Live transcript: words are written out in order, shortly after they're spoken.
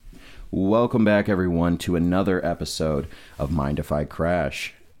Welcome back, everyone, to another episode of Mind If I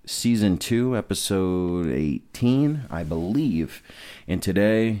Crash. Season 2, episode 18, I believe. And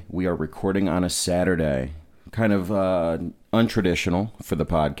today we are recording on a Saturday. Kind of untraditional for the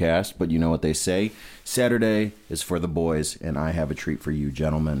podcast, but you know what they say. Saturday is for the boys, and I have a treat for you,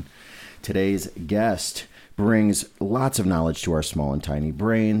 gentlemen. Today's guest brings lots of knowledge to our small and tiny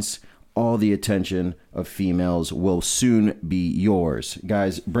brains. All the attention of females will soon be yours.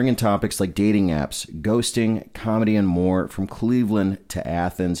 Guys, bringing topics like dating apps, ghosting, comedy, and more. From Cleveland to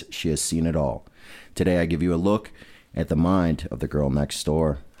Athens, she has seen it all. Today, I give you a look at the mind of the girl next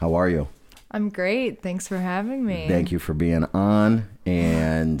door. How are you? I'm great. Thanks for having me. Thank you for being on.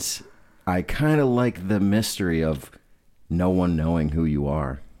 And I kind of like the mystery of no one knowing who you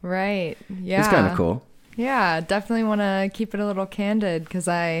are. Right. Yeah. It's kind of cool. Yeah, definitely want to keep it a little candid because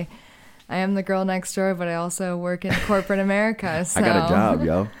I am the girl next door, but I also work in corporate America. So. I got a job,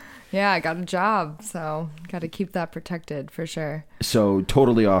 yo. Yeah, I got a job, so got to keep that protected for sure. So,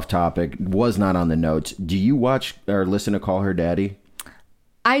 totally off topic, was not on the notes. Do you watch or listen to Call Her Daddy?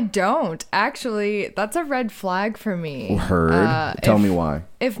 I don't. Actually, that's a red flag for me. Heard. Tell me why.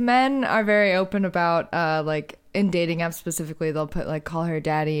 If men are very open about, like, in dating apps specifically, they'll put, like, Call Her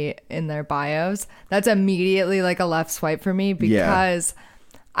Daddy in their bios. That's immediately, like, a left swipe for me because... Yeah.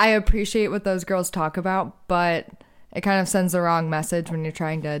 I appreciate what those girls talk about, but it kind of sends the wrong message when you're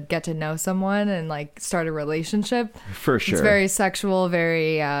trying to get to know someone and like start a relationship. For sure. It's very sexual,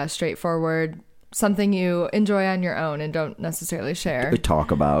 very straightforward, something you enjoy on your own and don't necessarily share.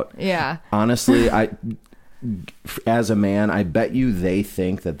 Talk about. Yeah. Honestly, as a man, I bet you they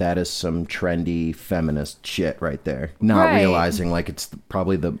think that is some trendy feminist shit right there. Not realizing like it's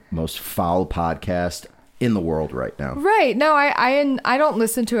probably the most foul podcast in the world right now. Right. No, I don't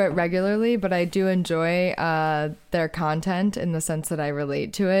listen to it regularly, but I do enjoy their content in the sense that I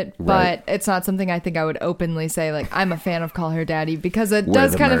relate to it. Right. But it's not something I think I would openly say, like, I'm a fan of Call Her Daddy, because it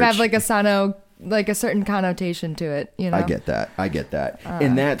does kind of have like a certain connotation to it, you know? I get that.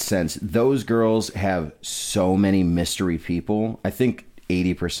 In that sense, those girls have so many mystery people. I think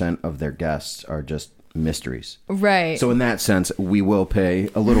 80% of their guests are just mysteries. Right. So in that sense, we will pay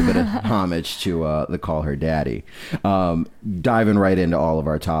a little bit of homage to the Call Her Daddy. Diving right into all of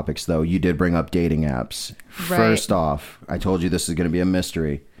our topics, though, you did bring up dating apps. Right. First off, I told you this is going to be a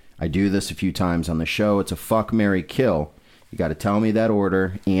mystery. I do this a few times on the show. It's a fuck, marry, kill. You got to tell me that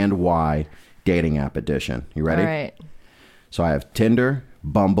order and why. Dating app edition. You ready? All right. So I have Tinder,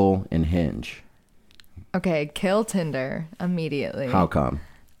 Bumble, and Hinge. Okay, kill Tinder immediately. How come?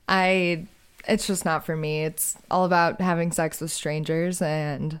 It's just not for me. It's all about having sex with strangers,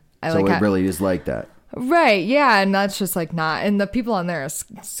 and it really is like that. Right, yeah, and that's just like not, and the people on there are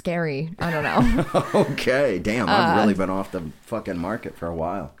scary. I don't know. Okay, damn, I've really been off the fucking market for a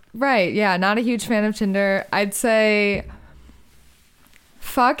while. Right, yeah, not a huge fan of Tinder. I'd say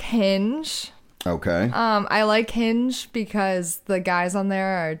fuck Hinge. Okay. I like Hinge because the guys on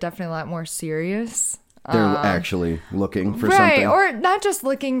there are definitely a lot more serious. They're actually looking for something. Right, or not just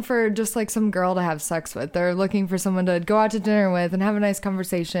looking for just like some girl to have sex with. They're looking for someone to go out to dinner with and have a nice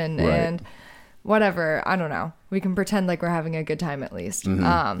conversation and whatever. I don't know. We can pretend like we're having a good time at least.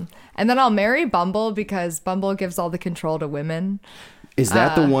 Mm-hmm. And then I'll marry Bumble because Bumble gives all the control to women. Is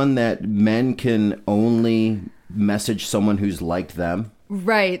that the one that men can only message someone who's liked them?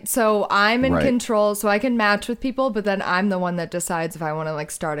 Right. So I'm in control, so I can match with people, but then I'm the one that decides if I want to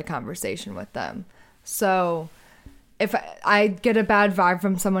like start a conversation with them. So if I get a bad vibe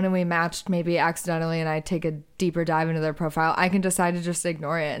from someone and we matched maybe accidentally and I take a deeper dive into their profile, I can decide to just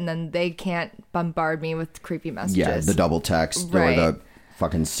ignore it and then they can't bombard me with creepy messages. Yeah, the double text or the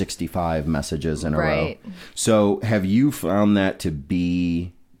fucking 65 messages in a row. So have you found that to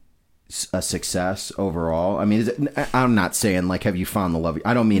be a success overall? I mean, I'm not saying like have you found the love.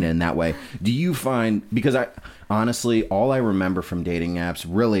 I don't mean it in that way. Do you find, because honestly, all I remember from dating apps,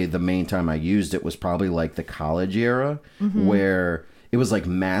 really the main time I used it was probably like the college era, where it was like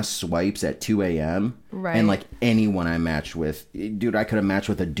mass swipes at 2 a.m. Right. And like anyone I matched with, dude, I could have matched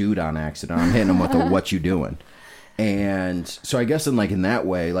with a dude on accident. I'm hitting him with a what you doing? And so I guess in that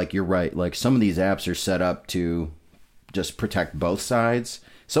way, like you're right. Like some of these apps are set up to just protect both sides.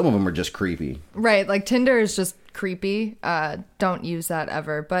 Some of them are just creepy. Right. Like Tinder is just creepy. Don't use that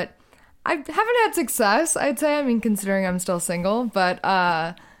ever. But I haven't had success, I'd say. I mean, considering I'm still single. But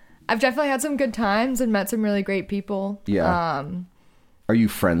I've definitely had some good times and met some really great people. Yeah. Are you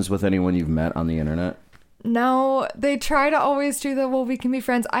friends with anyone you've met on the internet? No, they try to always do the, well, we can be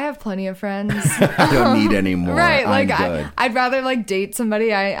friends. I have plenty of friends. I don't need any more. Right. Like I'd rather like date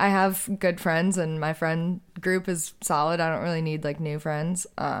somebody. I have good friends and my friend group is solid. I don't really need like new friends.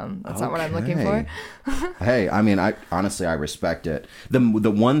 That's not what I'm looking for. Hey, I mean, I honestly, I respect it. The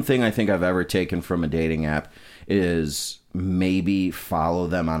one thing I think I've ever taken from a dating app is maybe follow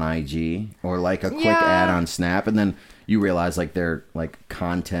them on IG or like a quick ad on Snap, and then you realize like their like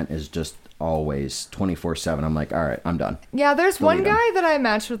content is just always 24/7. I'm like, all right, I'm done. Yeah, there's one guy that I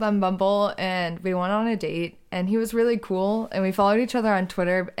matched with on Bumble, and we went on a date, and he was really cool, and we followed each other on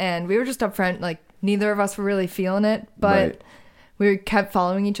Twitter, and we were just upfront, like neither of us were really feeling it, but we kept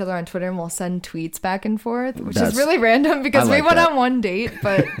following each other on Twitter, and we'll send tweets back and forth, which is really random because we went on one date,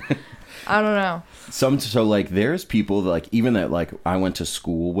 but I don't know. So like there's people that like even that like I went to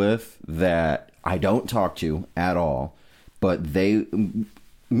school with that I don't talk to at all, but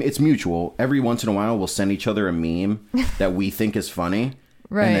it's mutual. Every once in a while we'll send each other a meme that we think is funny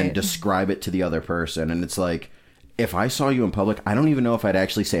and then describe it to the other person, and it's like, if I saw you in public, I don't even know if I'd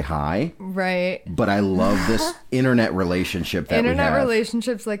actually say hi. Right. But I love this internet relationship that we have. Internet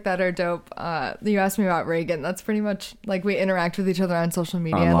relationships like that are dope. You asked me about Reagan. That's pretty much like we interact with each other on social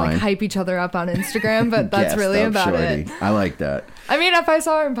media online. And like hype each other up on Instagram, but that's really about it. I like that. I mean, if I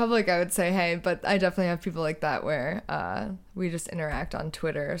saw her in public, I would say hey, but I definitely have people like that where we just interact on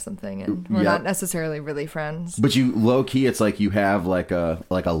Twitter or something, and we're not necessarily really friends. But you low key, it's like you have like a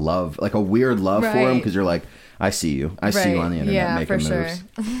love, like a weird love for him, because you're like, I see you. I see you on the internet making moves.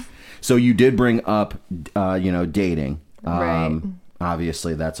 Sure. So you did bring up, dating.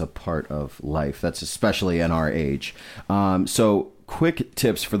 Obviously, that's a part of life. That's especially in our age. So quick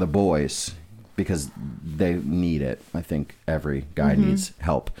tips for the boys, because they need it. I think every guy needs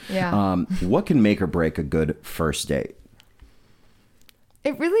help. Yeah. What can make or break a good first date?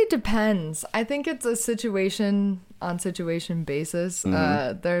 It really depends. I think it's a situation on situation basis.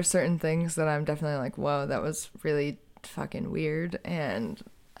 There are certain things that I'm definitely like, whoa, that was really fucking weird, and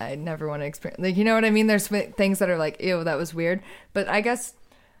I never want to experience. Like, you know what I mean? There's things that are like, ew, that was weird. But I guess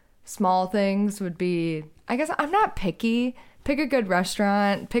small things would be, I guess I'm not picky. Pick a good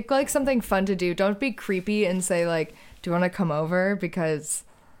restaurant. Pick like something fun to do. Don't be creepy and say like, do you want to come over? Because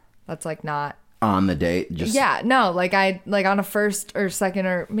that's like not on the date. Like on a first or second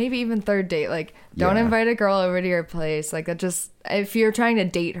or maybe even third date, like don't invite a girl over to your place. Like that, just if you're trying to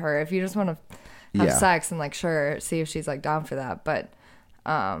date her, if you just want to have sex, and like sure, see if she's like down for that. But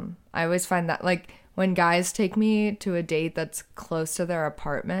I always find that like when guys take me to a date that's close to their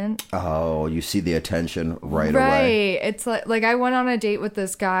apartment, you see the attention right away. Right. It's like I went on a date with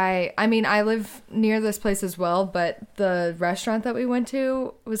this guy. I mean, I live near this place as well, but the restaurant that we went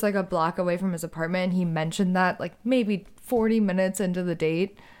to was like a block away from his apartment. And he mentioned that like maybe 40 minutes into the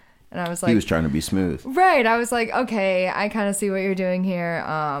date. And I was like, he was trying to be smooth. Right. I was like, okay, I kind of see what you're doing here.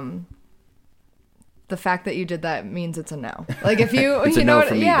 The fact that you did that means it's a no. Like if you, you know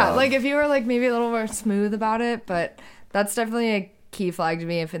what? Yeah. Like if you were like maybe a little more smooth about it, but that's definitely a key flag to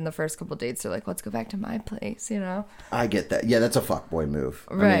me. If in the first couple dates they're like, let's go back to my place, you know? I get that. Yeah, that's a fuckboy move.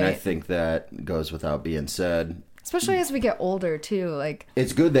 Right. I mean, I think that goes without being said. Especially as we get older too. Like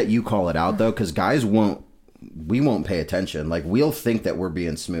it's good that you call it out though, because guys won't pay attention. Like we'll think that we're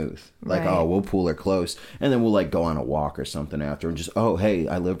being smooth. Like, oh, we'll pull her close, and then we'll like go on a walk or something after, and just, oh, hey,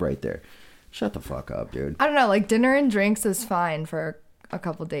 I live right there. Shut the fuck up, dude. I don't know. Like dinner and drinks is fine for a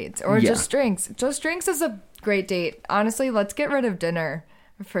couple dates, or just drinks. Just drinks is a great date. Honestly, let's get rid of dinner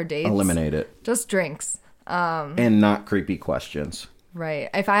for dates. Eliminate it. Just drinks. And not creepy questions. Right.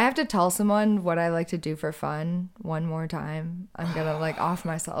 If I have to tell someone what I like to do for fun one more time, I'm gonna like off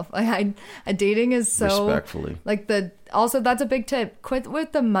myself. Like dating is so respectfully. Like also that's a big tip. Quit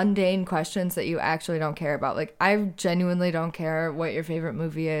with the mundane questions that you actually don't care about. Like I genuinely don't care what your favorite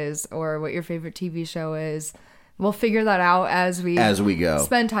movie is or what your favorite TV show is. We'll figure that out as we go.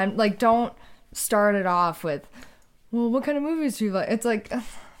 Spend time. Like don't start it off with, well, what kind of movies do you like? It's like,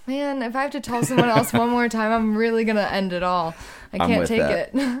 man, if I have to tell someone else one more time, I'm really gonna end it all. I can't take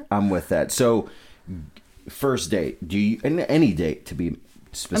it. I'm with that. So, first date. Do you any date to be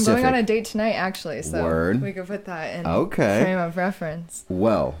specific? I'm going on a date tonight, actually. So Word. We could put that in frame of reference.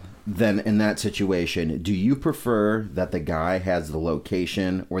 Well, then in that situation, do you prefer that the guy has the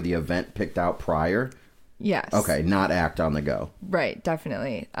location or the event picked out prior? Yes. Okay, not act on the go. Right,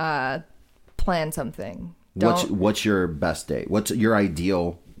 definitely. Plan something. What's your best date? What's your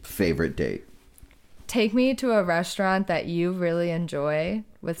ideal favorite date? Take me to a restaurant that you really enjoy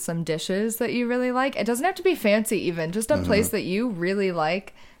with some dishes that you really like. It doesn't have to be fancy even, just a place that you really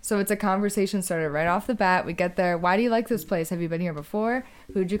like. So it's a conversation started right off the bat. We get there. Why do you like this place? Have you been here before?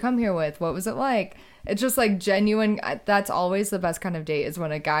 Who'd you come here with? What was it like? It's just like genuine. That's always the best kind of date, is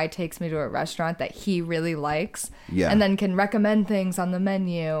when a guy takes me to a restaurant that he really likes and then can recommend things on the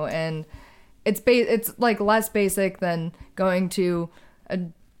menu. And it's like less basic than going to a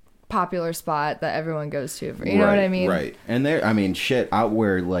popular spot that everyone goes to. You know what I mean? Right. And there, I mean, shit, out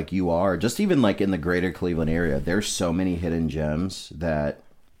where like you are, just even like in the greater Cleveland area, there's so many hidden gems that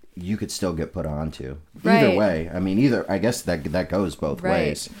you could still get put onto. Either way. I mean, I guess that goes both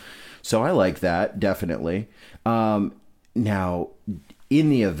ways. So I like that, definitely. Now, in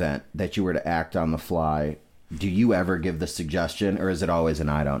the event that you were to act on the fly, do you ever give the suggestion, or is it always an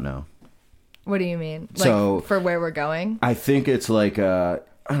I don't know? What do you mean? Like, so, for where we're going? I think it's like, I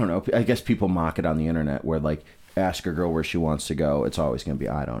don't know. I guess people mock it on the internet where, like, ask a girl where she wants to go. It's always going to be,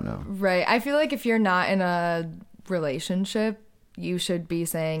 I don't know. Right. I feel like if you're not in a relationship, you should be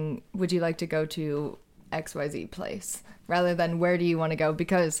saying, would you like to go to XYZ place? Rather than where do you want to go?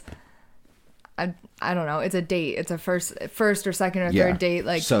 Because I don't know. It's a date. It's a first or second or third date.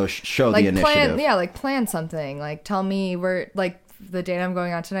 Like, so show the initiative. Plan something. Like, tell me where. Like, the date I'm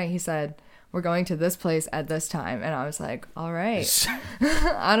going on tonight, he said, we're going to this place at this time, and I was like, all right.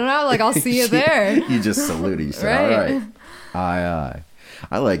 I don't know. Like, I'll see you there. You just salute. You say, right. All right. Aye.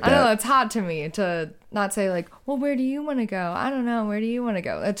 I like that. I don't know. It's hot to me to not say like, well, where do you want to go? I don't know. Where do you want to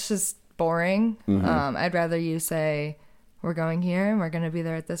go? It's just boring. Mm-hmm. I'd rather you say, we're going here and we're going to be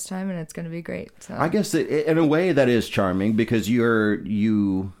there at this time and it's going to be great. So I guess in a way that is charming because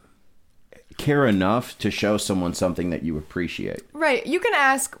you care enough to show someone something that you appreciate. Right. You can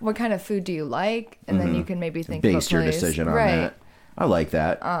ask, what kind of food do you like? And then you can maybe think base your decision on that. I like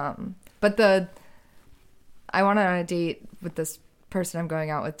that. But I went on a date with this person I'm going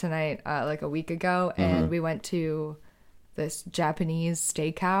out with tonight, like a week ago, and we went to this Japanese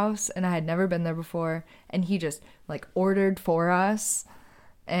steakhouse, and I had never been there before, and he just like ordered for us,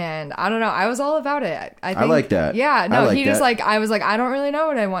 and I don't know, I was all about it. I like that. Yeah, no, he just like, I was like, I don't really know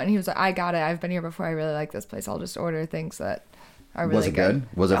what I want, and he was like, I got it, I've been here before, I really like this place, I'll just order things that are really good.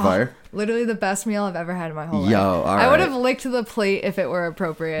 Was it fire? Literally the best meal I've ever had in my whole life. All right. I would have licked the plate if it were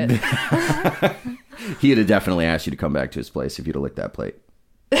appropriate. He'd have definitely asked you to come back to his place if you'd have licked that plate.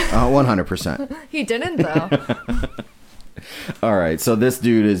 100%. He didn't, though. All right, so this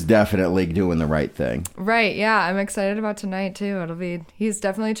dude is definitely doing the right thing. Right, yeah, I'm excited about tonight, too. He's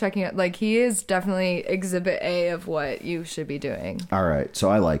definitely checking it. Like, he is definitely exhibit A of what you should be doing. All right, so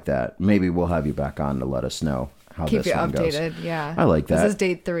I like that. Maybe we'll have you back on to let us know how this one goes. Keep you updated, yeah. I like that. This is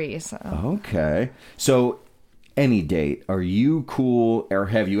date 3, so. Okay. So, any date, are you cool, or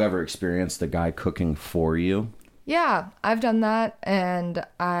have you ever experienced a guy cooking for you? Yeah, I've done that, and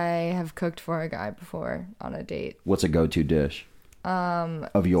I have cooked for a guy before on a date. What's a go-to dish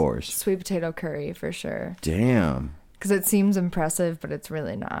of yours? Sweet potato curry, for sure. Damn. Because it seems impressive, but it's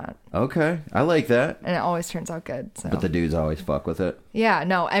really not. Okay, I like that. And it always turns out good. So. But the dudes always fuck with it? Yeah,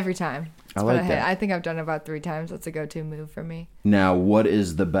 no, every time. I like that. I think I've done it about 3 times. That's a go-to move for me. Now, what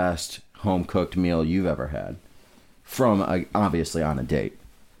is the best home-cooked meal you've ever had? From, obviously, on a date.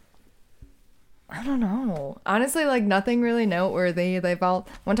 I don't know. Honestly, like, nothing really noteworthy.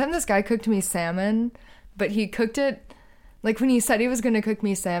 One time this guy cooked me salmon, but he cooked it, like, when he said he was going to cook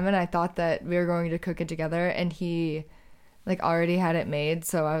me salmon, I thought that we were going to cook it together, and he, like, already had it made,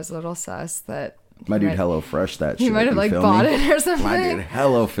 so I was a little sus that... My dude HelloFresh that shit. He might have, like, bought it or something. My dude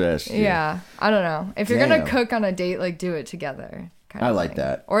HelloFresh. Dude. Yeah. I don't know. If you're going to cook on a date, like, do it together. I like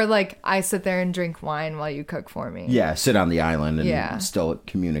that. Or, like, I sit there and drink wine while you cook for me. Yeah, sit on the island and still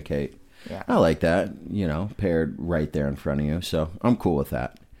communicate. Yeah. I like that, paired right there in front of you. So I'm cool with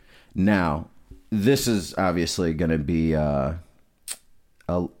that. Now, this is obviously going to be, I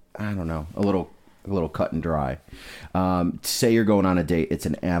don't know, a little cut and dry. Say you're going on a date. It's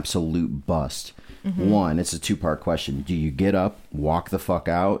an absolute bust. Mm-hmm. One, it's a 2-part question. Do you get up, walk the fuck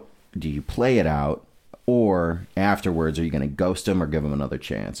out? Do you play it out? Or afterwards, are you going to ghost him or give him another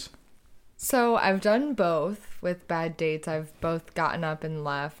chance? So I've done both with bad dates. I've both gotten up and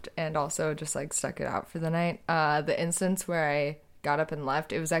left and also just like stuck it out for the night. The instance where I got up and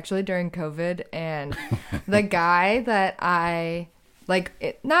left, it was actually during COVID, and the guy that I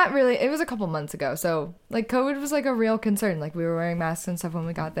not really, it was a couple months ago. So like COVID was like a real concern. Like we were wearing masks and stuff when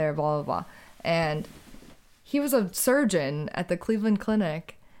we got there, blah, blah, blah. And he was a surgeon at the Cleveland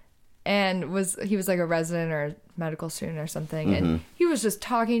Clinic. And he was like a resident or medical student or something. Mm-hmm. And he was just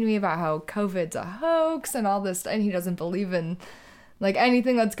talking to me about how COVID's a hoax and all this, and he doesn't believe in like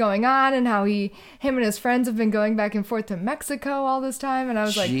anything that's going on, and how him and his friends have been going back and forth to Mexico all this time. And I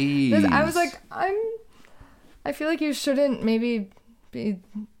was I feel like you shouldn't maybe be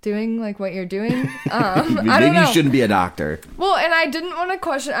doing like what you're doing. I don't know. Maybe you shouldn't be a doctor. Well, and I didn't want to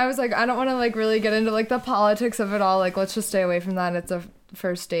question. I was like, I don't want to like really get into like the politics of it all. Like, let's just stay away from that. It's a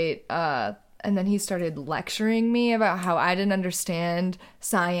first date. And then he started lecturing me about how I didn't understand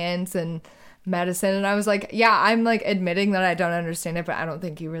science and medicine. And I was like, yeah, I'm like admitting that I don't understand it, but I don't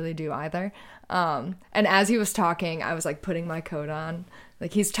think you really do either. And as he was talking, I was like putting my coat on.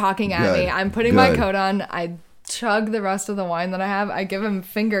 Like he's talking at me. I'm putting my coat on. I chug the rest of the wine that I have. I give him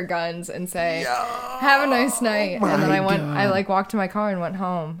finger guns and say, have a nice night. And then I like walked to my car and went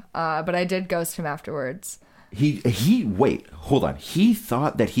home. But I did ghost him afterwards. Wait, hold on. He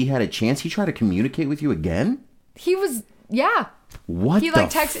thought that he had a chance. He tried to communicate with you again? He was, yeah. What he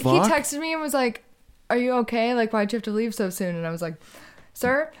fuck? He texted me and was like, are you okay? Like, why'd you have to leave so soon? And I was like,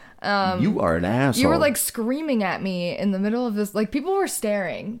 sir, you are an asshole. You were like screaming at me in the middle of this. Like people were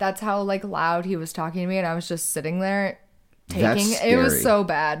staring. That's how like loud he was talking to me, and I was just sitting there taking. It was so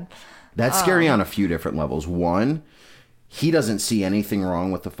bad. That's scary on a few different levels. One, he doesn't see anything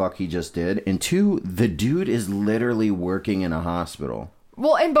wrong with the fuck he just did, and two, the dude is literally working in a hospital.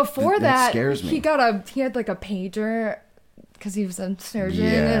 Well, and before that scares me. He had like a pager. Because he was a surgeon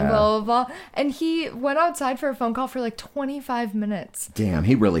and blah, blah, blah. And he went outside for a phone call for like 25 minutes. Damn,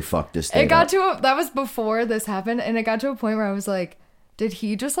 he really fucked this thing up. That was before this happened. And it got to a point where I was like, did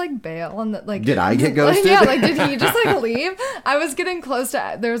he just like bail on the, like. Did I get ghosted? Yeah, like did he just like leave? I was getting close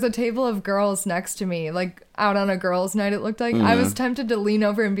to, there was a table of girls next to me, like out on a girls' night, it looked like. I was tempted to lean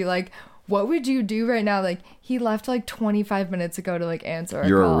over and be like, what would you do right now? Like, he left like 25 minutes ago to like answer a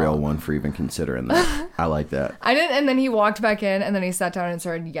You're call. a real one for even considering that. I like that. I didn't, and then he walked back in, and then he sat down and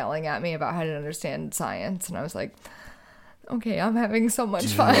started yelling at me about how to understand science, and I was like, okay, I'm having so much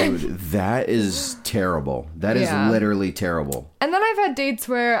fun. Dude, that is terrible. That is literally terrible. And then I've had dates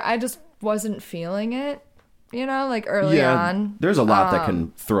where I just wasn't feeling it. You know, like early on. There's a lot that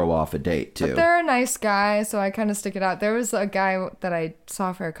can throw off a date, too. But they're a nice guy, so I kind of stick it out. There was a guy that I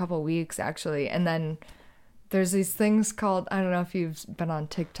saw for a couple weeks, actually. And then there's these things called, I don't know if you've been on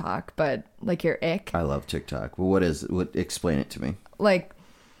TikTok, but like your ick. I love TikTok. Well, explain it to me. Like,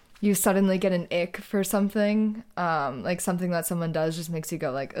 you suddenly get an ick for something. Like something that someone does just makes you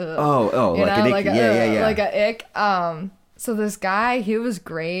go like, ugh. Oh, like an ick. Yeah. Like an ick. So this guy, he was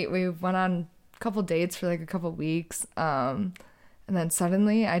great. We went on couple dates for like a couple weeks, and then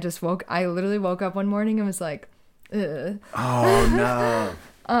suddenly I literally woke up one morning and was like, ugh. Oh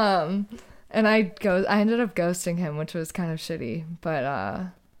no. And I ended up ghosting him, which was kind of shitty,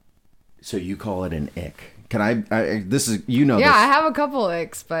 but so you call it an ick? Can I this is, you know, yeah, I have a couple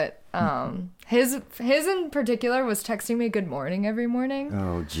icks, but his in particular was texting me good morning every morning.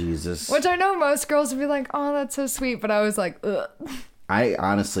 Oh Jesus. Which I know most girls would be like, oh, that's so sweet, but I was like, ugh. I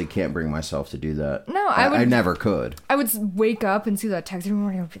honestly can't bring myself to do that. No, I never could. I would wake up and see that text every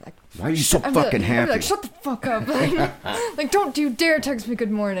morning. I would be like, why are you so fucking happy? I'd be like, shut the fuck up. Like, don't you dare text me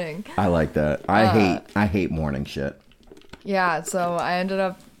good morning. I like that. I hate morning shit. Yeah, so I ended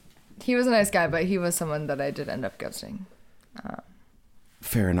up, he was a nice guy, but he was someone that I did end up ghosting.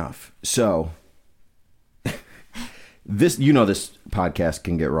 Fair enough. So, this podcast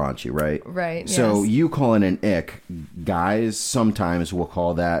can get raunchy, right? Right. So yes. You calling an ick, guys sometimes will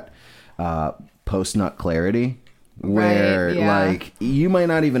call that post nut clarity, where right, yeah. like you might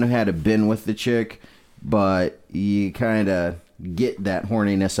not even have had a been with the chick, but you kind of get that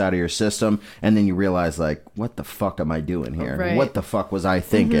horniness out of your system, and then you realize like, what the fuck am I doing here? Right. What the fuck was I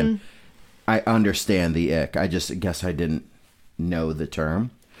thinking? I understand the ick. I just guess I didn't know the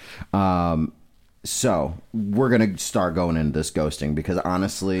term. So we're going to start going into this ghosting because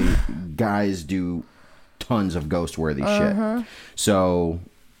honestly, guys do tons of ghost worthy shit. So,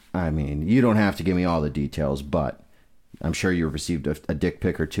 I mean, you don't have to give me all the details, but I'm sure you've received a dick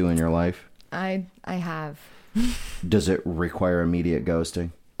pic or two in your life. I have. Does it require immediate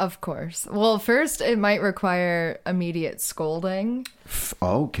ghosting? Of course. Well, first it might require immediate scolding.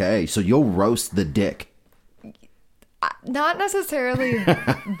 Okay. So you'll roast the dick. Not necessarily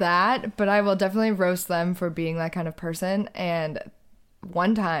that, but I will definitely roast them for being that kind of person. And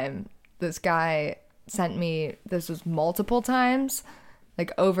one time, this guy sent me, this was multiple times,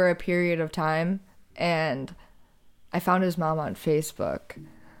 like over a period of time, and I found his mom on Facebook.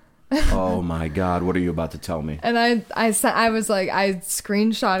 Oh my God, what are you about to tell me? And I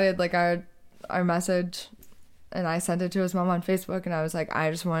screenshotted like our message, and I sent it to his mom on Facebook, and I was like,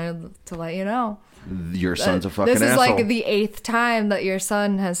 I just wanted to let you know. Your son's a fucking asshole. This is like the 8th time that your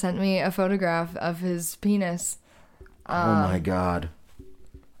son has sent me a photograph of his penis. Oh my God.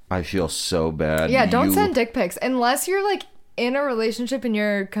 I feel so bad. Yeah, don't send dick pics unless you're like in a relationship and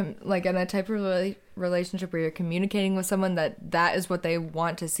you're like in a type of relationship where you're communicating with someone that is what they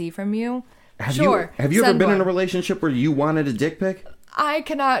want to see from you. Have you ever been in a relationship where you wanted a dick pic? I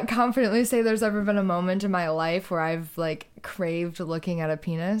cannot confidently say there's ever been a moment in my life where I've like craved looking at a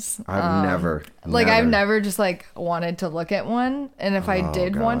penis. I've never just like wanted to look at one, and if I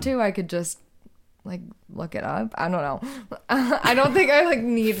did want to, I could just like look it up. I don't know. I don't think I like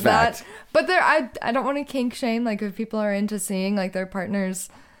need Fact. that. But I don't want to kink shame. Like if people are into seeing like their partners,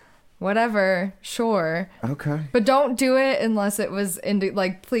 whatever, sure. Okay. But don't do it unless it was into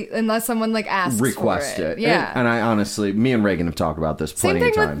like please, unless someone like asks Request for it. Yeah. And I honestly, me and Reagan have talked about this Same plenty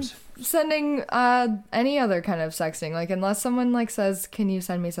of thing times. with sending any other kind of sexting. Like unless someone like says, "Can you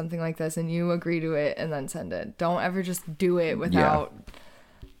send me something like this?" and you agree to it and then send it. Don't ever just do it without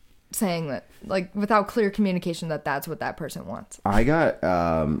saying that, like without clear communication that that's what that person wants. I got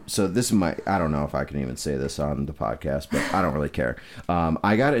so this might, I don't know if I can even say this on the podcast, but I don't really care.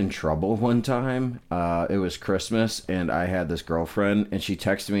 I got in trouble one time. It was Christmas and I had this girlfriend and she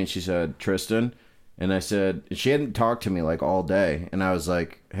texted me and she said, "Tristan," and I said, she hadn't talked to me like all day, and I was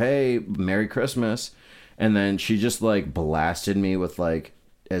like, "Hey, Merry Christmas," and then she just like blasted me with like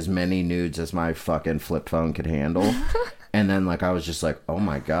as many nudes as my fucking flip phone could handle. And then, like, I was just like, oh,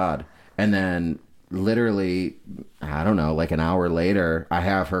 my God. And then, literally, I don't know, like an hour later, I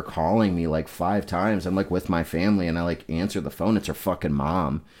have her calling me, like, 5 times. I'm, like, with my family, and I, like, answer the phone. It's her fucking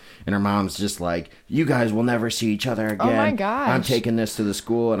mom. And her mom's just like, "You guys will never see each other again. Oh, my gosh. I'm taking this to the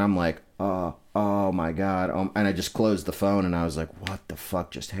school." And I'm like, oh, my God. And I just closed the phone, and I was like, what the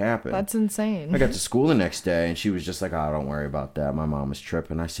fuck just happened? That's insane. I got to school the next day, and she was just like, "Oh, don't worry about that. My mom was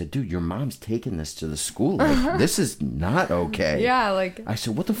tripping." I said, "Dude, your mom's taking this to the school. Like, this is not okay." Yeah, like I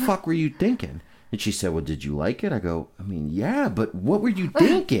said, "What the fuck were you thinking?" And she said, "Well, did you like it?" I go, "I mean, yeah, but what were you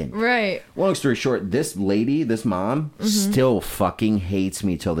thinking?" right. Long story short, this lady, this mom, still fucking hates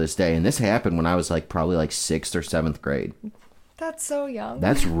me till this day. And this happened when I was like probably like 6th or 7th grade. That's so young.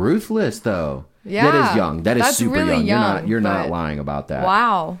 That's ruthless, though. Yeah, That is young. That is that's super really young. You're not but- lying about that.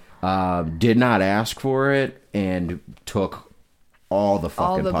 Wow. Did not ask for it and took all the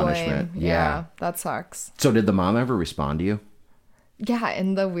All fucking the punishment. blame. Yeah, that sucks. So did the mom ever respond to you? Yeah,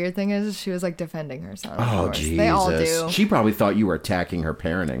 and the weird thing is she was like defending her son. Of Oh, course. Jesus. They all do. She probably thought you were attacking her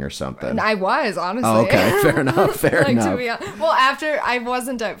parenting or something. And I was, honestly. Oh, okay, fair enough, fair like, enough. To be well, after I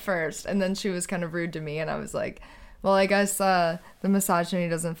wasn't at first, and then she was kind of rude to me, and I was like, well, I guess the misogyny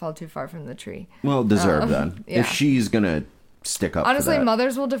doesn't fall too far from the tree. Well, deserved then. Yeah. If she's going to stick up Honestly, for that.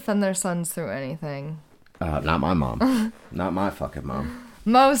 mothers will defend their sons through anything. Not my mom. Not my fucking mom.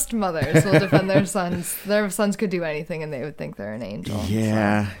 Most mothers will defend their sons. Their sons could do anything, and they would think they're an angel.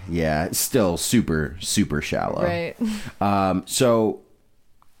 Yeah, yeah. It's still super, super shallow. Right. So,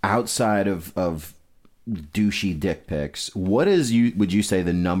 outside of douchey dick pics, what is would you say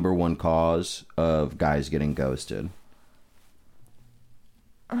the number one cause of guys getting ghosted?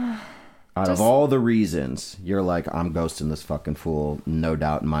 Out of all the reasons, you're like, "I'm ghosting this fucking fool," no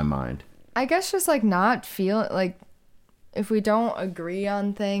doubt in my mind. I guess just like not feeling like if we don't agree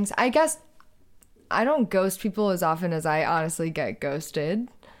on things. I guess I don't ghost people as often as I honestly get ghosted.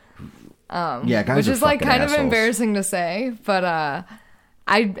 Yeah, guys Which are is like fucking kind assholes. of embarrassing to say, but I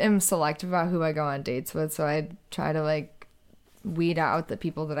am selective about who I go on dates with, so I try to like weed out the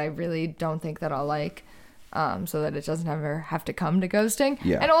people that I really don't think that I'll like, so that it doesn't ever have to come to ghosting.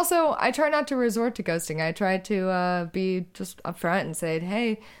 Yeah. And also, I try not to resort to ghosting. I try to be just upfront and say,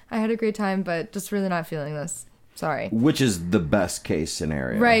 "Hey, I had a great time, but just really not feeling this. Sorry." Which is the best case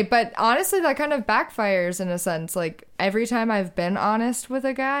scenario. Right, but honestly, that kind of backfires in a sense. Like, every time I've been honest with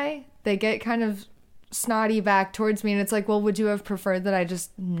a guy, they get kind of snotty back towards me, and it's like, well, would you have preferred that I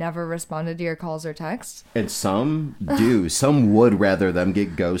just never responded to your calls or texts? And some do. Some would rather them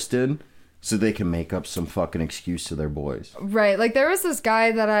get ghosted so they can make up some fucking excuse to their boys. Right, like there was this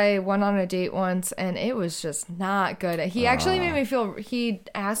guy that I went on a date once, and it was just not good. He actually made me feel, he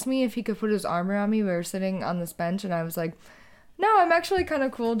asked me if he could put his arm around me. We were sitting on this bench, and I was like, no, I'm actually kind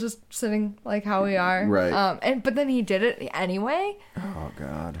of cool just sitting like how we are. Right. But then he did it anyway. Oh,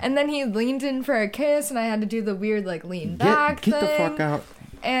 God. And then he leaned in for a kiss, and I had to do the weird like lean back Get the thing. fuck out.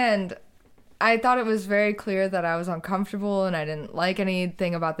 And I thought it was very clear that I was uncomfortable and I didn't like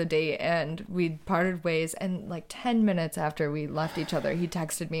anything about the date, and we parted ways. And like 10 minutes after we left each other, he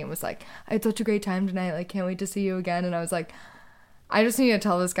texted me and was like, "I had such a great time tonight, like can't wait to see you again." And I was like, I just need to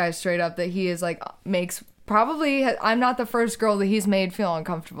tell this guy straight up that he is like probably I'm not the first girl that he's made feel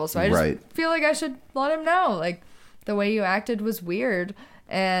uncomfortable, so I just feel like I should let him know, like, the way you acted was weird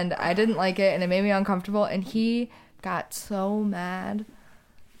and I didn't like it and it made me uncomfortable. And he got so mad,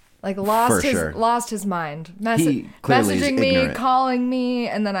 like lost his mind, messaging me, ignorant. calling me,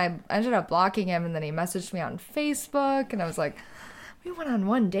 and then I ended up blocking him, and then he messaged me on Facebook, and I was like, we went on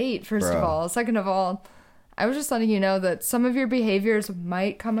one date, first of all. Second of all, I was just letting you know that some of your behaviors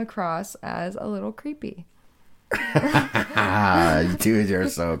might come across as a little creepy. Dude, you're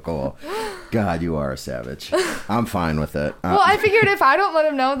so cool. God, you are a savage. I'm fine with it. Well, I figured if I don't let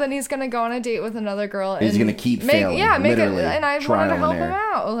him know, then he's gonna go on a date with another girl. He's gonna keep failing. Yeah, make it. And I wanted to help him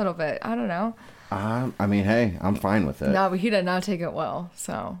out a little bit. I don't know. I mean, hey, I'm fine with it. No, but he did not take it well.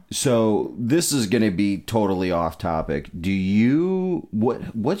 So this is gonna be totally off topic.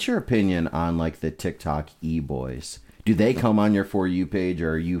 What's your opinion on like the TikTok e-boys? Do they come on your For You page,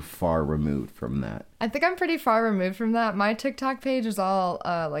 or are you far removed from that? I think I'm pretty far removed from that. My TikTok page is all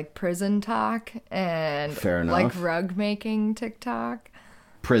like prison talk and like rug making TikTok.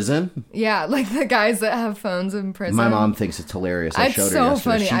 Prison? Yeah, like the guys that have phones in prison. My mom thinks it's hilarious. I showed her yesterday. It's so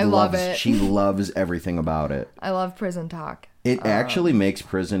funny. I love it. She loves everything about it. I love prison talk. It actually makes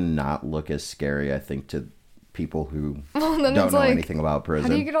prison not look as scary, I think, to people who don't know anything about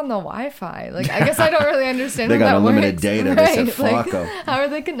prison. How do you get on the Wi-Fi? Like, I guess I don't really understand how that got unlimited works. data. Right. They said, fuck them. How are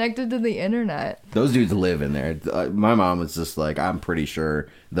they connected to the internet? Those dudes live in there. My mom was just like, I'm pretty sure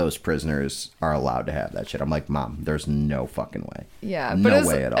those prisoners are allowed to have that shit. I'm like, Mom, there's no fucking way. Yeah, no but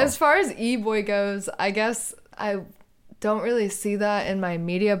way at all. As far as e-boy goes, I guess I don't really see that in my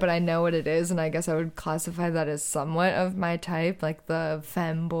media, but I know what it is, and I guess I would classify that as somewhat of my type, like the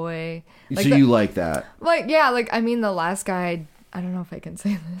femboy. So you like that? Like, yeah, like, I mean, the last guy, I don't know if I can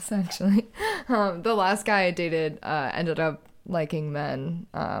say this, actually. The last guy I dated ended up liking men,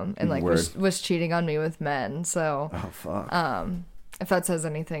 and, like, was cheating on me with men, so... Oh, fuck. If that says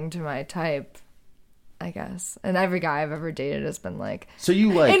anything to my type... I guess. And every guy I've ever dated has been like... So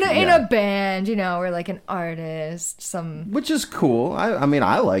you like... In a band, you know, or like an artist, Which is cool. I mean,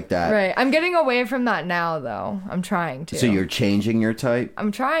 I like that. Right. I'm getting away from that now, though. I'm trying to. So you're changing your type?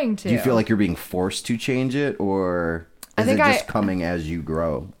 I'm trying to. Do you feel like you're being forced to change it? Or is it just coming as you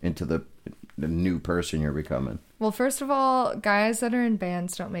grow into the new person you're becoming? Well, first of all, guys that are in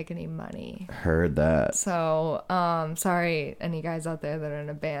bands don't make any money. Heard that. So, sorry, any guys out there that are in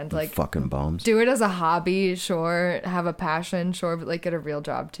a band, like, fucking bums. Do it as a hobby, sure. Have a passion, sure, but like get a real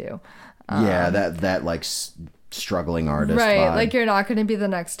job too. Yeah, that like struggling artist, right? vibe. Like you're not going to be the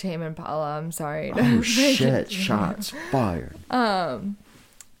next Tame Impala. I'm sorry. Oh shit! Shots fired.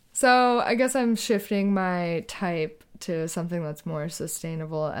 So I guess I'm shifting my type to something that's more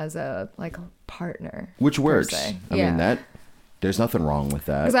sustainable as a like partner, which works. I mean that there's nothing wrong with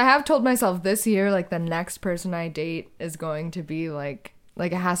that, because I have told myself this year, like, the next person I date is going to be like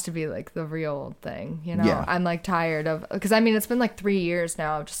it has to be like the real thing, you know. Yeah. I'm like tired of, because I mean it's been like 3 years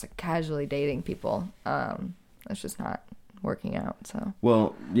now of just like casually dating people. It's just not working out. So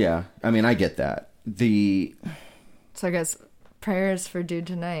well, yeah, I mean I get that. So I guess prayers for dude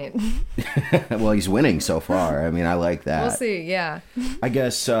tonight. Well, he's winning so far. I mean, I like that. We'll see. Yeah. I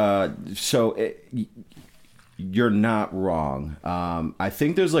guess you're not wrong. I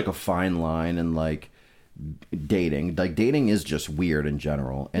think there's like a fine line in like dating. Like dating is just weird in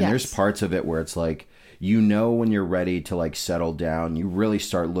general, and there's parts of it where it's like, you know, when you're ready to like settle down, you really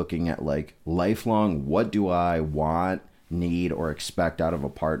start looking at like lifelong. What do I want, need, or expect out of a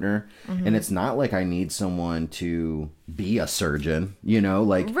partner? Mm-hmm. And it's not like I need someone to be a surgeon, you know,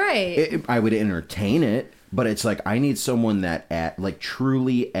 like right. I would entertain it, but it's like I need someone that like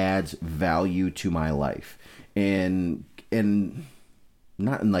truly adds value to my life, and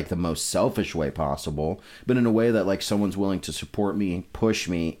not in like the most selfish way possible, but in a way that like someone's willing to support me, push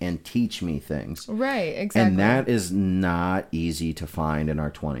me, and teach me things. Right, exactly. And that is not easy to find in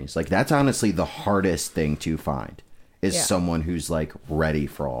our 20s. Like that's honestly the hardest thing to find. Is someone who's like ready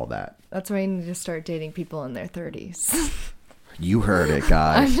for all that. That's why you need to start dating people in their 30s. You heard it,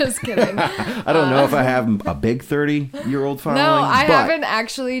 guys. I'm just kidding. I don't know if I have a big 30-year-old following. No, I haven't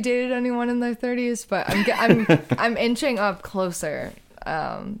actually dated anyone in their 30s, but I'm inching up closer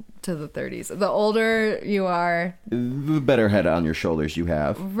to the 30s. The older you are, the better head on your shoulders you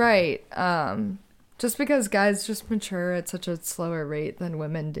have. Right. Just because guys just mature at such a slower rate than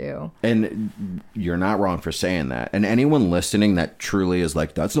women do. And you're not wrong for saying that. And anyone listening that truly is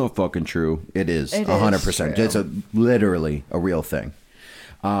like, that's not fucking true. It is 100%. It's literally a real thing.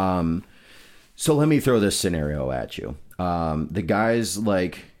 So let me throw this scenario at you. The guys,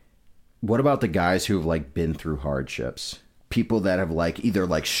 like, what about the guys who've like been through hardships? People that have like either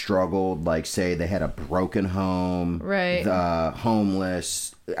like struggled, like say they had a broken home, right?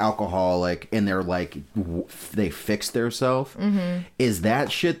 Homeless, alcoholic, and they're like they fixed themselves. Mm-hmm. Is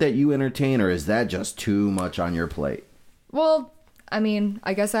that shit that you entertain, or is that just too much on your plate? Well, I mean,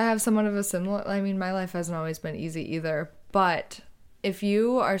 I guess I have somewhat of a similar. I mean, my life hasn't always been easy either, but if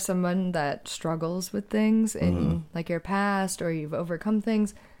you are someone that struggles with things in like your past, or you've overcome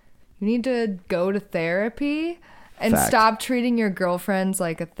things, you need to go to therapy. And Fact. stop treating your girlfriends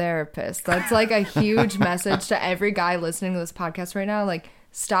like a therapist. That's like a huge message to every guy listening to this podcast right now. Like,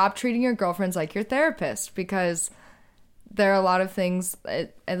 stop treating your girlfriends like your therapist, because there are a lot of things,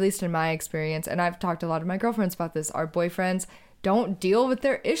 at least in my experience, and I've talked to a lot of my girlfriends about this, our boyfriends don't deal with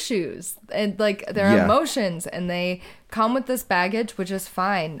their issues and like their emotions, and they come with this baggage, which is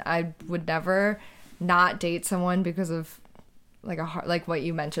fine. I would never not date someone because of like like what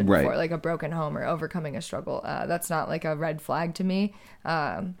you mentioned before, like a broken home or overcoming a struggle. That's not like a red flag to me.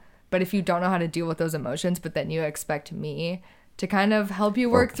 But if you don't know how to deal with those emotions, but then you expect me to kind of help you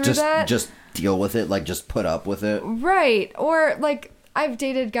work through that, just deal with it, like just put up with it, right? Or like, I've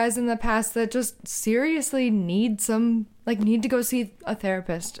dated guys in the past that just seriously need to go see a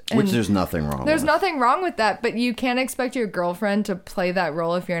therapist. Which there's nothing wrong with. There's nothing wrong with that, but you can't expect your girlfriend to play that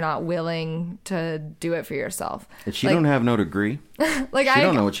role if you're not willing to do it for yourself. If she don't have no degree, like she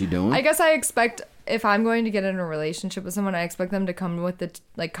don't know what she's doing. I guess I expect, if I'm going to get in a relationship with someone, I expect them to come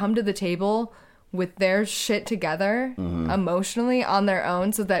to the table with their shit together, emotionally on their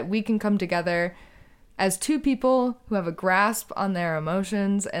own, so that we can come together as two people who have a grasp on their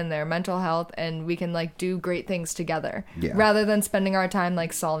emotions and their mental health, and we can like do great things together, rather than spending our time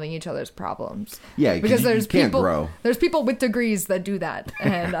like solving each other's problems. Yeah, because you can't grow. There's people with degrees that do that,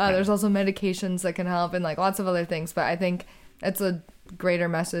 and there's also medications that can help, and like lots of other things. But I think it's a greater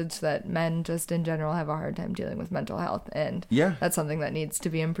message that men just in general have a hard time dealing with mental health, and that's something that needs to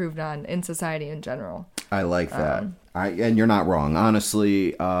be improved on in society in general. I like that. And you're not wrong.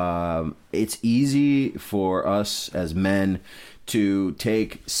 Honestly, it's easy for us as men to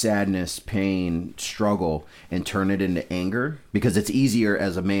take sadness, pain, struggle, and turn it into anger, because it's easier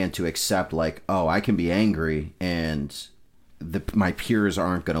as a man to accept, like, oh, I can be angry and my peers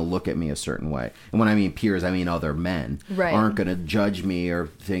aren't going to look at me a certain way. And when I mean peers, I mean other men aren't going to judge me or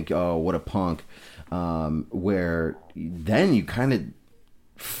think, oh, what a punk. Where then you kind of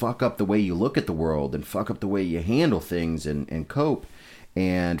fuck up the way you look at the world and fuck up the way you handle things and cope.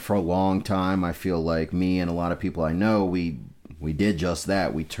 And for a long time, I feel like me and a lot of people I know, we did just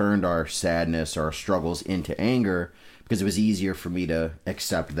that. We turned our sadness, our struggles into anger, because it was easier for me to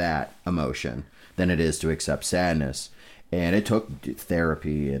accept that emotion than it is to accept sadness. And it took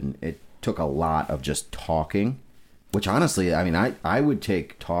therapy, and it took a lot of just talking, which honestly, I mean, I would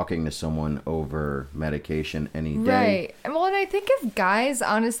take talking to someone over medication any day. Right. Well, and I think if guys,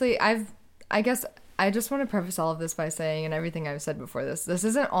 honestly, I guess I just want to preface all of this by saying, and everything I've said before this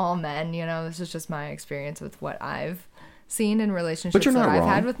isn't all men, you know, this is just my experience with what I've seen in relationships that I've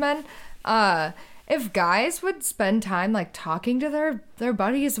had with men. If guys would spend time like talking to their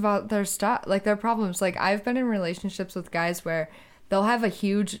buddies about their stuff, like their problems, like I've been in relationships with guys where they'll have a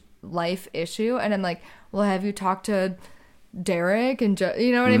huge life issue, and I'm like, well, have you talked to Derek and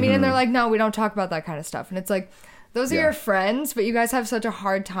you know what I mean? And they're like, no, we don't talk about that kind of stuff. And it's like, those are your friends, but you guys have such a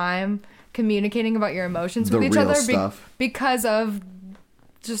hard time communicating about your emotions with each other because of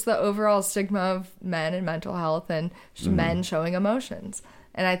just the overall stigma of men and mental health and men showing emotions.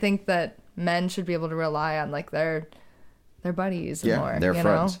 And I think that men should be able to rely on like their buddies more. Their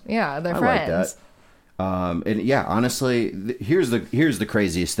friends. Know? Yeah, their friends. Like that. And yeah, honestly, here's the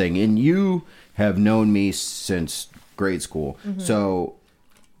craziest thing. And you have known me since grade school, so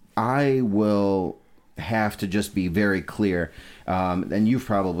I will have to just be very clear. And you've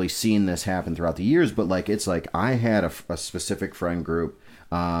probably seen this happen throughout the years, but like it's like I had a specific friend group,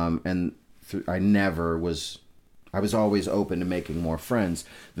 and I was always open to making more friends.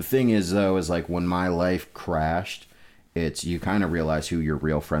 The thing is, though, is like when my life crashed, you kind of realize who your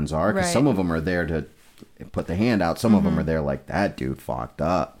real friends are, because some of them are there to put the hand out. Some of them are there like, that dude fucked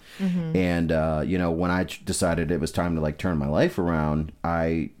up. And, you know, when I decided it was time to like turn my life around,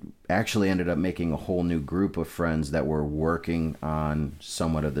 I actually ended up making a whole new group of friends that were working on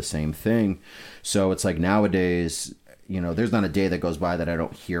somewhat of the same thing. So it's like nowadays, you know, there's not a day that goes by that I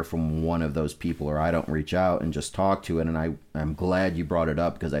don't hear from one of those people, or I don't reach out and just talk to it. And I'm glad you brought it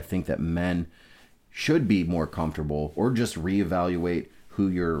up, because I think that men should be more comfortable, or just reevaluate who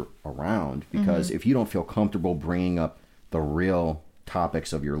you're around. Because if you don't feel comfortable bringing up the real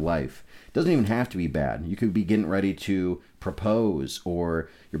topics of your life, it doesn't even have to be bad. You could be getting ready to propose, or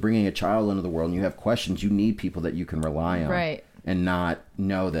you're bringing a child into the world and you have questions. You need people that you can rely on, and not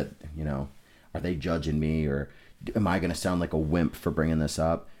know that, you know, are they judging me, or am I going to sound like a wimp for bringing this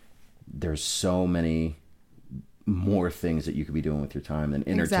up? There's so many more things that you could be doing with your time than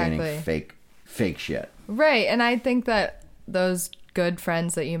entertaining fake shit. Right. And I think that those good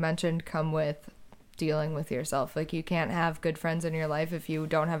friends that you mentioned come with dealing with yourself. Like, you can't have good friends in your life if you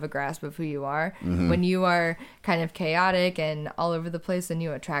don't have a grasp of who you are. When you are kind of chaotic and all over the place, then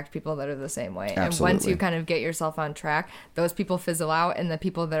you attract people that are the same way. Absolutely. And once you kind of get yourself on track, those people fizzle out, and the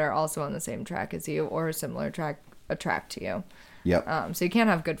people that are also on the same track as you or a similar track attract to you. Yep. So you can't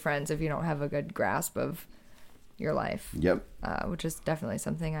have good friends if you don't have a good grasp of your life. Yep. Which is definitely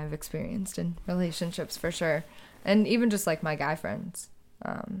something I've experienced in relationships for sure. And even just like my guy friends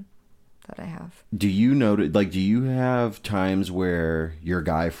that I have. Do you notice, like, do you have times where your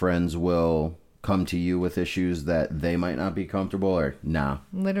guy friends will come to you with issues that they might not be comfortable, or no?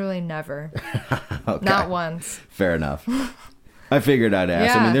 Literally never. Okay. Not once. Fair enough. I figured I'd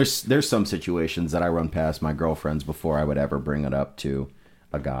ask. Yeah. I mean, there's some situations that I run past my girlfriends before I would ever bring it up to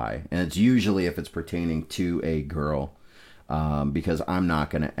a guy. And it's usually if it's pertaining to a girl, because I'm not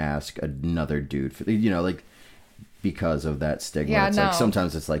going to ask another dude for, like, because of that stigma. Yeah, It's no. like,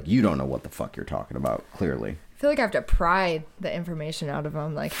 sometimes it's like, you don't know what the fuck you're talking about, clearly. I feel like I have to pry the information out of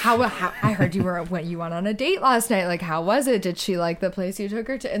them. Like, how I heard you went on a date last night. Like, how was it? Did she like the place you took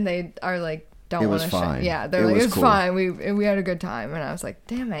her to? And they are like, don't It want was to fine. Yeah, they're It like, was it's cool. fine. We had a good time. And I was like,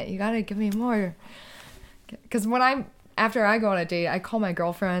 damn it, you gotta give me more. Because after I go on a date, I call my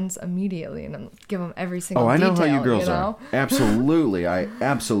girlfriends immediately and give them every single Oh, I know detail, how you girls know? are. Absolutely. I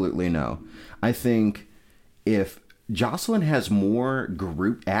absolutely know. I think if Jocelyn has more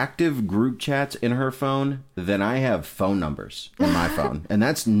active group chats in her phone than I have phone numbers in my phone. And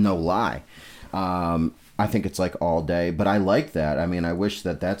that's no lie. I think it's like all day, but I like that. I mean, I wish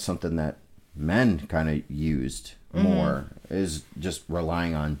that that's something that men kind of used more, is just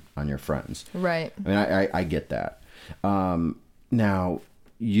relying on your friends. Right. I mean, I get that. Now,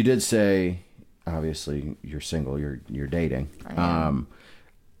 you did say, obviously, you're single, you're dating. I am.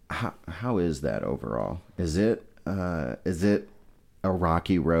 How is that overall? Is it a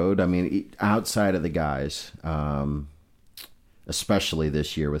rocky road? I mean, outside of the guys, especially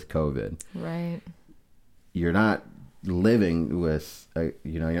this year with COVID, Right. you're not living with,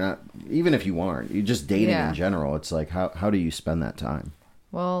 you're not, even if you aren't, you're just dating Yeah. in general. It's like, how do you spend that time?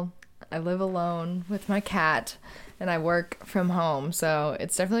 Well, I live alone with my cat and I work from home. So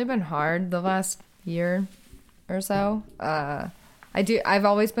it's definitely been hard the last year or so. I've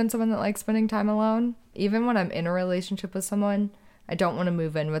always been someone that likes spending time alone. Even when I'm in a relationship with someone, I don't want to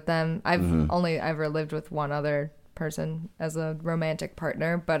move in with them. I've only ever lived with one other person as a romantic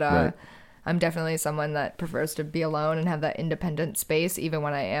partner, but Right. I'm definitely someone that prefers to be alone and have that independent space even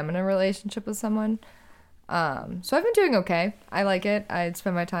when I am in a relationship with someone. So I've been doing okay. I like it. I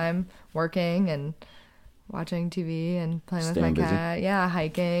spend my time working and watching TV and playing with Staying my busy. cat. Yeah,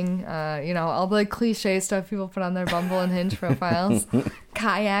 hiking. All the cliche stuff people put on their Bumble and Hinge profiles.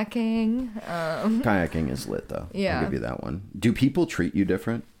 Kayaking. Kayaking is lit, though. Yeah. I'll give you that one. Do people treat you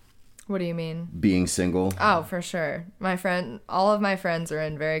different What do you mean? being single? Oh, for sure. All of my friends are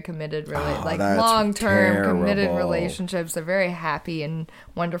in very committed, Oh, that's long-term committed terrible. relationships. They're very happy and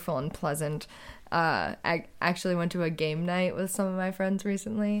wonderful and pleasant. I actually went to a game night with some of my friends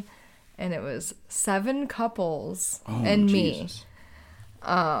recently, and it was 7 couples and me. Jesus.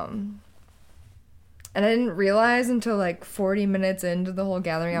 And I didn't realize until like 40 minutes into the whole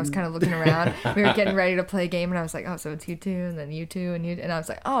gathering, I was kind of looking around. We were getting ready to play a game, and I was like, oh, so it's you two, and then you two, and you. And I was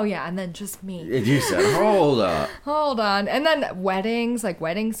like, oh, yeah, and then just me. You said, hold up. Hold on. And then weddings, like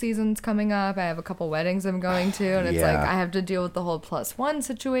wedding season's coming up. I have a couple weddings I'm going to, and it's Yeah. like I have to deal with the whole +1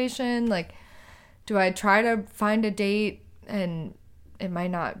 situation. Like, do I try to find a date and it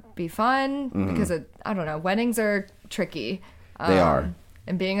might not be fun because I don't know. Weddings are tricky. They are.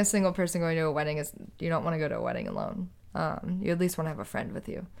 And being a single person going to a wedding you don't want to go to a wedding alone. You at least want to have a friend with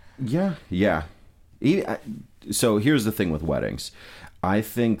you. Yeah. So here's the thing with weddings. I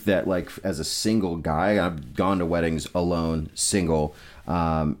think that, like, as a single guy, I've gone to weddings alone, single,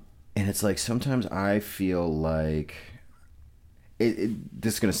 and it's like sometimes I feel like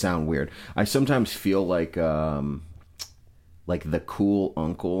this is gonna sound weird. I sometimes feel like the cool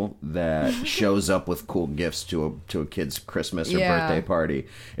uncle that shows up with cool gifts to a kid's Christmas or Yeah. birthday party.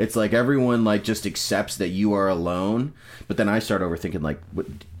 It's like everyone like just accepts that you are alone, but then I start overthinking, like, what,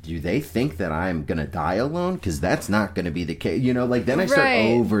 do they think that I'm gonna die alone? Because that's not gonna be the case, Like, then I start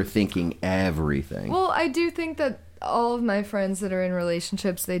Right. overthinking everything. Well, I do think that all of my friends that are in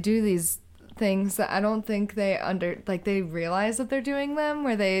relationships, they do these things that I don't think they they realize that they're doing them,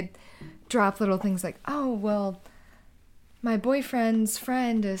 where they drop little things like, oh, well, my boyfriend's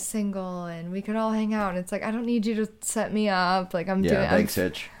friend is single and we could all hang out. And it's like, I don't need you to set me up. Like, Thanks,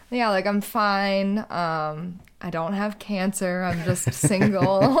 Hitch. Yeah, like, I'm fine. I don't have cancer. I'm just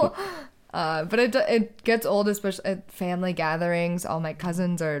single. But it gets old, especially at family gatherings. All my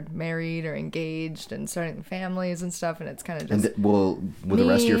cousins are married or engaged and starting families and stuff, and it's kind of just. And will the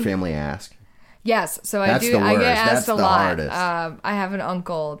rest of your family ask? Yes, so That's the worst. I get asked That's a the lot. hardest. I have an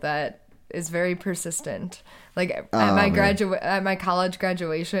uncle that is very persistent. Like at my college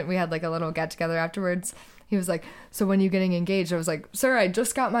graduation, we had like a little get together afterwards. He was like, "So when are you getting engaged?" I was like, "Sir, I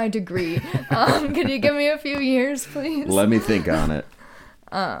just got my degree. Can you give me a few years, please?" Let me think on it.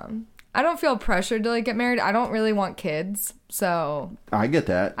 I don't feel pressured to like get married. I don't really want kids, so I get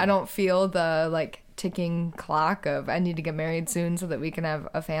that. I don't feel the like ticking clock of I need to get married soon so that we can have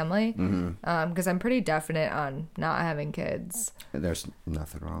a family. Because I'm pretty definite on not having kids. There's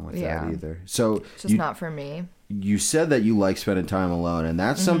nothing wrong with that either. So it's just not for me. You said that you like spending time alone, and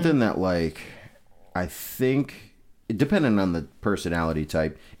that's something that like I think, depending on the personality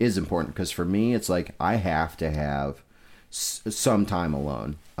type, is important. Because for me, it's like I have to have some time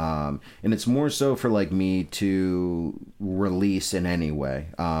alone. And it's more so for like me to release in any way,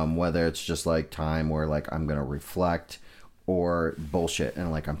 whether it's just like time where like I'm gonna reflect or bullshit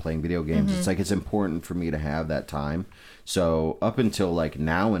and like I'm playing video games. It's like it's important for me to have that time. So up until like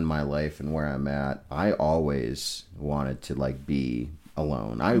now in my life and where I'm at, I always wanted to like be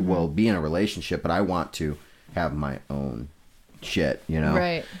alone. I will be in a relationship, but I want to have my own shit, you know?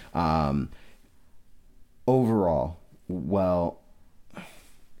 Right. Overall, well,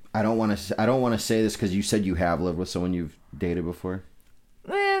 I don't want to say this because you said you have lived with someone you've dated before.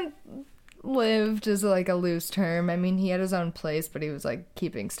 Lived is like a loose term. I mean, he had his own place, but he was like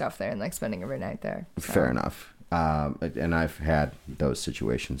keeping stuff there and like spending every night there. So. Fair enough. And I've had those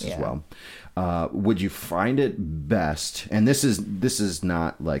situations as well. Would you find it best? And this is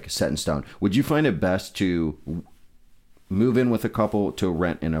not like set in stone. Would you find it best to move in with a couple to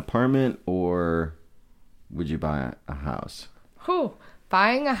rent an apartment, or would you buy a house?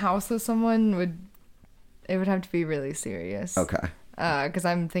 Buying a house with someone would have to be really serious. Okay. Because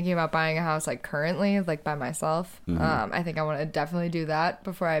I'm thinking about buying a house like currently, like by myself. I think I want to definitely do that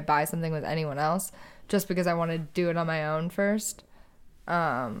before I buy something with anyone else, just because I want to do it on my own first.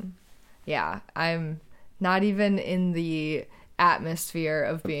 Yeah, I'm not even in the atmosphere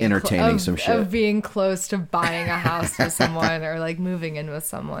of being entertaining some shit, of being close to buying a house with someone or like moving in with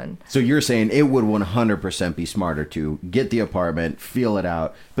someone. So you're saying it would 100% be smarter to get the apartment, feel it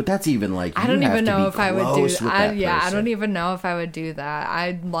out, but that's even like I don't even know if I would do that. I don't even know if I would do that.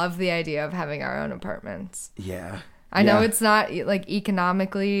 I love the idea of having our own apartments. Yeah, I know it's not like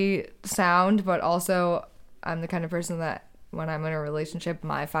economically sound, but also I'm the kind of person that when I'm in a relationship,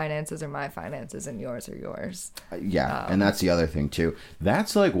 my finances are my finances and yours are yours. Yeah, and that's the other thing too.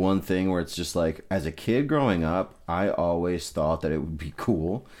 That's like one thing where it's just like, as a kid growing up, I always thought that it would be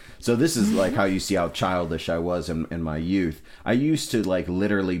cool. So this is like how you see how childish I was in my youth. I used to like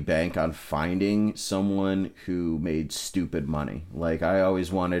literally bank on finding someone who made stupid money. Like I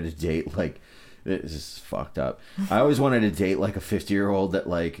always wanted to date like, this is fucked up. I always wanted to date like a 50-year-old that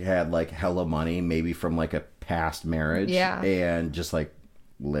like had like hella money, maybe from like a past marriage, and just like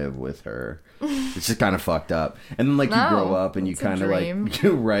live with her. It's just kind of fucked up. And then like you grow up and you kind of like,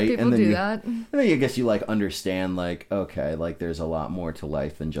 you're right. People and then do that. And then I guess you like understand like, okay, like there's a lot more to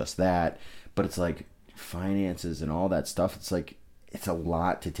life than just that. But it's like finances and all that stuff. It's like, it's a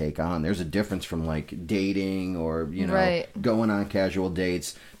lot to take on. There's a difference from like dating or, you know, going on casual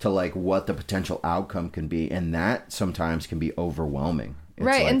dates to like what the potential outcome can be. And that sometimes can be overwhelming. It's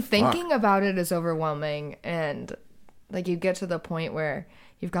right. like, and thinking about it is overwhelming. And like you get to the point where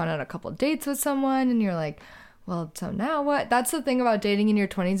you've gone on a couple dates with someone and you're like, well, so now what? That's the thing about dating in your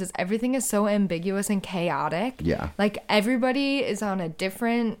 20s is everything is so ambiguous and chaotic. Yeah. Like everybody is on a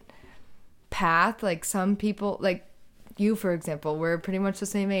different path. Like some people, like you, for example, we're pretty much the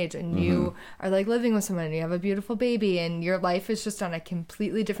same age and you are like living with someone and you have a beautiful baby and your life is just on a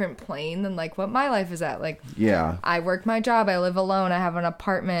completely different plane than like what my life is at. Like, I work my job, I live alone, I have an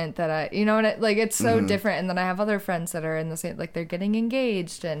apartment that I, you know what, like it's so different. And then I have other friends that are in the same, like they're getting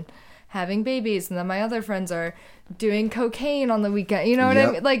engaged and having babies. And then my other friends are doing cocaine on the weekend. You know what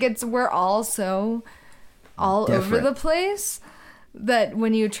I mean? Like we're all so all different. Over the place. That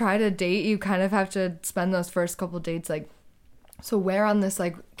when you try to date, you kind of have to spend those first couple dates like, so where on this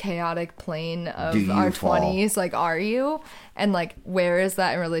like chaotic plane of our 20s like are you? And like where is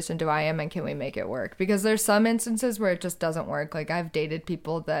that in relation to I am and can we make it work? Because there's some instances where it just doesn't work. Like I've dated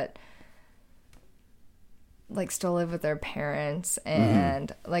people that like still live with their parents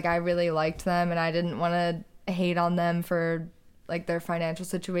and like I really liked them and I didn't want to hate on them for like their financial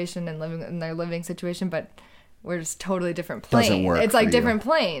situation and living in their living situation, but we're just totally different planes. Doesn't work it's like for different you.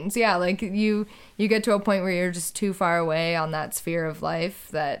 planes. Yeah, like you get to a point where you're just too far away on that sphere of life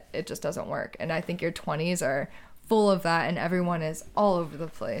that it just doesn't work. And I think your 20s are full of that, and everyone is all over the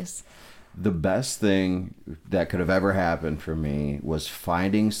place. The best thing that could have ever happened for me was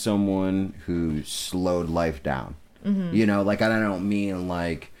finding someone who slowed life down. Mm-hmm. You know, like I don't mean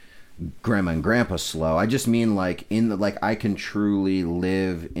like grandma and grandpa slow. I just mean like I can truly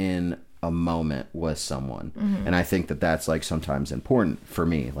live in a moment with someone. Mm-hmm. And I think that that's like sometimes important for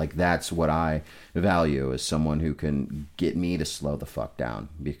me. Like that's what I value, is someone who can get me to slow the fuck down,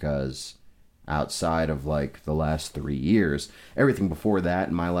 because outside of like the last 3 years, everything before that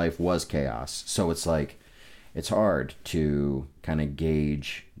in my life was chaos. So it's like, it's hard to kind of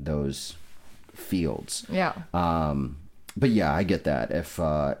gauge those fields. Yeah. But yeah, I get that. If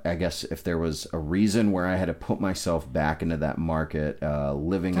I guess if there was a reason where I had to put myself back into that market,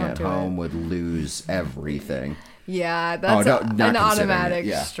 living at home would lose everything. Yeah, that's an automatic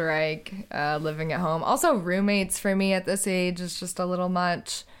yeah. strike, living at home. Also, roommates for me at this age is just a little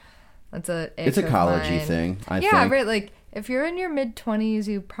much. It's a college-y thing, I think. Yeah, right. Like, if you're in your mid-20s,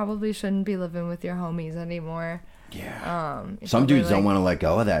 you probably shouldn't be living with your homies anymore. Yeah. Some dudes don't want to let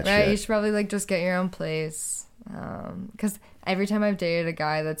go of that shit. Right, you should probably, like, just get your own place. Because every time I've dated a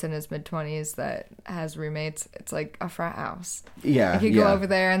guy that's in his mid-20s that has roommates, it's like a frat house. Yeah, like you go over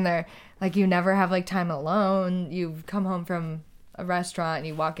there and they're like, you never have like time alone. You come home from a restaurant and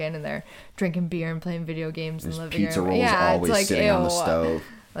you walk in and they're drinking beer and playing video games and living pizza rolls always it's like, sitting on the stove.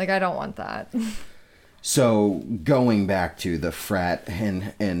 Like, I don't want that. So going back to the frat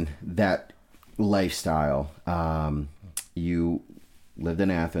and that lifestyle, you lived in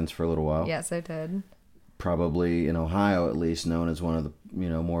Athens for a little while. Yes, I did. Probably in Ohio, at least, known as one of the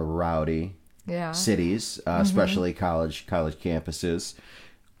more rowdy cities, especially college campuses.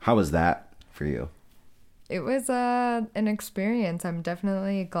 How was that for you? It was an experience. I'm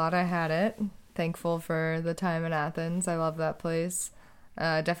definitely glad I had it. Thankful for the time in Athens. I love that place.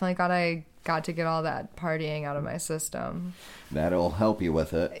 Definitely glad I got to get all that partying out of my system. That'll help you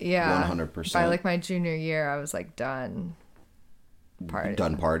with it. Yeah, 100%. By like my junior year, I was like done.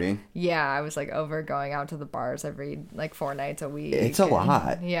 Done partying? Yeah, I was like over going out to the bars every like 4 nights a week. It's a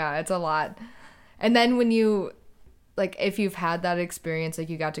lot. Yeah, it's a lot. And then when you like, if you've had that experience, like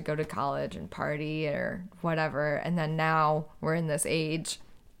you got to go to college and party or whatever, and then now we're in this age,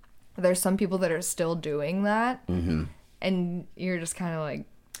 there's some people that are still doing that, and you're just kind of like,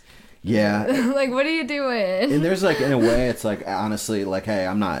 yeah, like, what are you doing? And there's like, in a way, it's like, honestly, like, hey,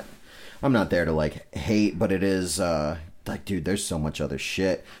 I'm not there to like hate, but it is like, dude, there's so much other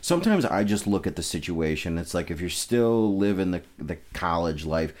shit. Sometimes I just look at the situation. It's like, if you're still living the college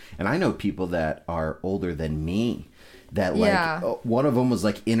life, and I know people that are older than me that like, one of them was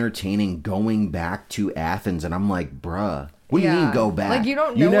like entertaining going back to Athens, and I'm like, bruh, what do you mean go back? Like, you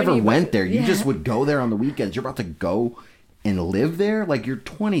don't know. You never went there. You just would go there on the weekends. You're about to go and live there? Like, you're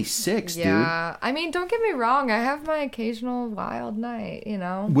 26, dude. Yeah. I mean, don't get me wrong. I have my occasional wild night, you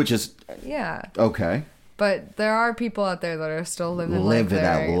know? Which is... Yeah. Okay. But there are people out there that are still living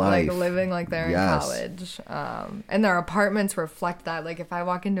that life. Like, living like they're in college. And their apartments reflect that. Like, if I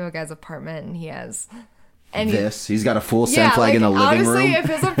walk into a guy's apartment and he has... he's got a full scent flag in the living room. Honestly, if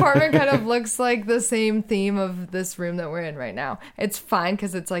his apartment kind of looks like the same theme of this room that we're in right now, it's fine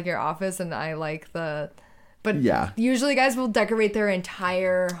because it's like your office and I like the... But usually guys will decorate their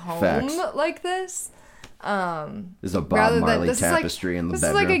entire home like this. There's a Bob Marley tapestry in the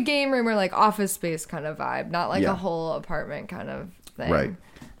bedroom. This is like a game room or like office space kind of vibe, not like a whole apartment kind of thing. Right.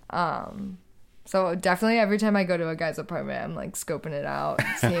 So definitely every time I go to a guy's apartment, I'm like scoping it out,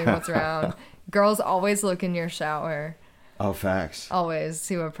 seeing what's around. Girls always look in your shower. Oh, facts. Always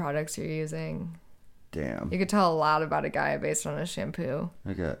see what products you're using. Damn. You could tell a lot about a guy based on his shampoo.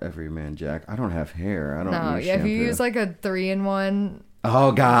 I got Everyman Jack. I don't have hair. I don't use shampoo. If you use like a 3-in-1.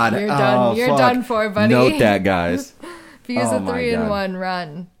 Oh, God. You're done. You're done for, buddy. Note that, guys. If you use a 3-in-1,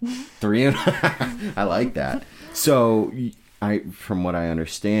 run. 3-in-1? I like that. So, from what I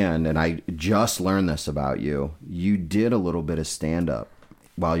understand, and I just learned this about you, you did a little bit of stand-up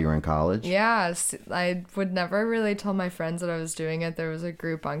while you were in college? Yeah, I would never really tell my friends that I was doing it. There was a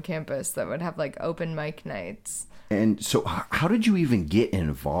group on campus that would have like open mic nights. And so how did you even get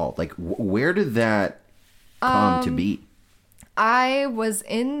involved? Like, where did that come to be? I was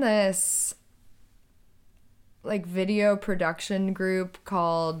in this like video production group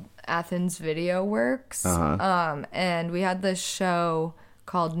called Athens Video Works. And we had this show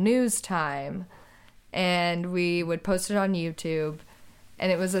called News Time, and we would post it on YouTube.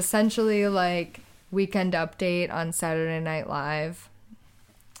 And it was essentially like Weekend Update on Saturday Night Live.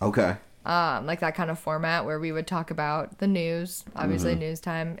 Okay. like that kind of format where we would talk about the news, obviously news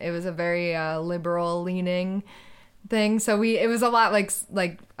time. It was a very liberal leaning thing. So it was a lot like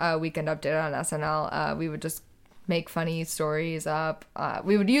Weekend Update on SNL. We would just make funny stories up.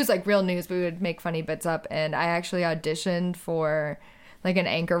 We would use like real news, but we would make funny bits up. And I actually auditioned for like an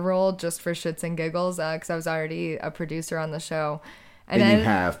anchor role just for shits and giggles because I was already a producer on the show. And then, you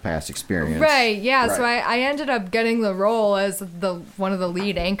have past experience. Right, yeah. Right. So I ended up getting the role as one of the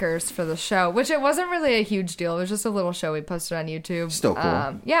lead anchors for the show, which it wasn't really a huge deal. It was just a little show we posted on YouTube. Still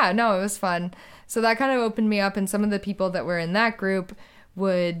cool. Yeah, no, it was fun. So that kind of opened me up, and some of the people that were in that group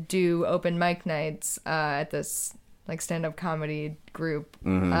would do open mic nights at this like stand-up comedy group.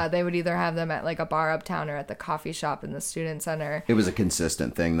 They would either have them at like a bar uptown or at the coffee shop in the student center. It was a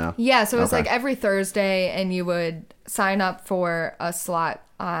consistent thing though. Yeah, so it was like every Thursday, and you would sign up for a slot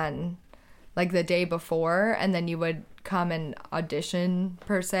on like the day before, and then you would come and audition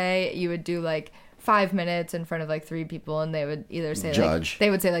per se. You would do like 5 minutes in front of like 3 people, and they would either say judge. Like, they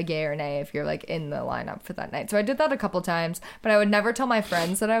would say like yay or nay if you're like in the lineup for that night. So I did that a couple times, but I would never tell my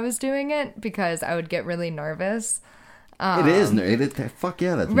friends that I was doing it because I would get really nervous. It is. Fuck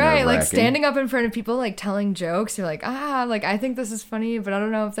yeah, that's right. Like standing up in front of people, like telling jokes. You're like, like I think this is funny, but I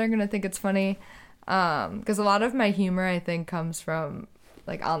don't know if they're gonna think it's funny. Because a lot of my humor, I think, comes from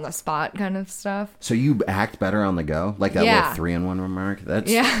like on the spot kind of stuff. So you act better on the go, like that little 3-in-1 remark.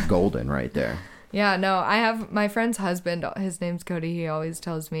 That's golden right there. Yeah, no, I have my friend's husband, his name's Cody, he always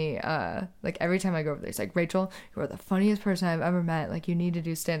tells me, like, every time I go over there, he's like, Rachel, you are the funniest person I've ever met, like, you need to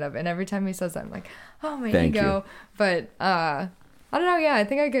do stand-up, and every time he says that, I'm like, oh, my ego, but, I don't know, yeah, I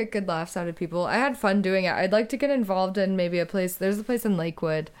think I get good laughs out of people. I had fun doing it. I'd like to get involved in maybe there's a place in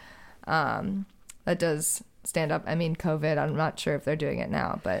Lakewood, that does stand-up. I mean, COVID, I'm not sure if they're doing it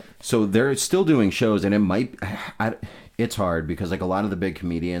now, but... So they're still doing shows, and it might... It's hard because like a lot of the big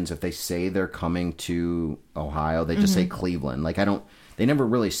comedians, if they say they're coming to Ohio, they just say Cleveland. Like they never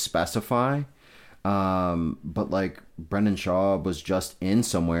really specify. But like Brendan Shaw was just in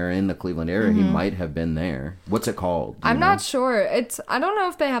somewhere in the Cleveland area. He might have been there. What's it called? I'm not sure. I don't know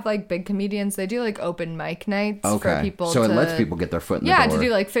if they have like big comedians. They do like open mic nights for people. So it lets people get their foot in the door. Yeah, to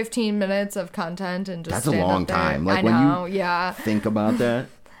do like 15 minutes of content and just That's a long time. Like when you think about that,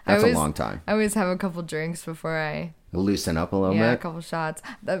 that's a long time. I always have a couple drinks before I loosen up a little bit. Yeah, a couple shots.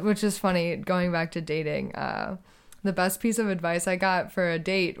 Which is funny, going back to dating. The best piece of advice I got for a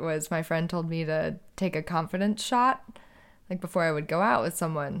date was my friend told me to take a confidence shot, like before I would go out with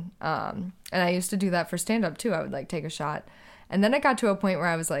someone. And I used to do that for stand-up too. I would like take a shot. And then it got to a point where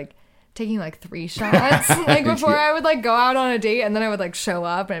I was like taking like 3 shots, like before I would like go out on a date, and then I would like show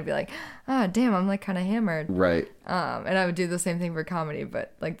up and I'd be like, damn, I'm like kind of hammered. Right. And I would do the same thing for comedy,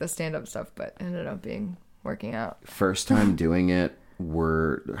 but like the stand-up stuff, but it ended up working out. First time doing it,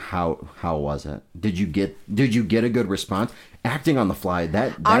 how was it? Did you get a good response? Acting on the fly,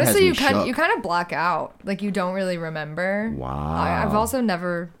 that honestly, you kind of block out, like you don't really remember. Wow. I've also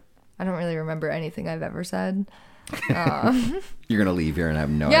I don't really remember anything I've ever said. You're gonna leave here and have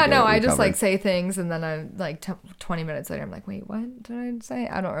no idea. Yeah, no, I just like say things, and then I'm like 20 minutes later, I'm like, wait, what did I say?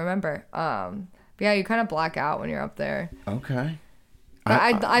 I don't remember. But yeah, you kind of black out when you're up there. Okay.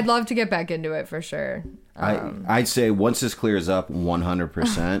 But I'd love to get back into it for sure. I'd say once this clears up,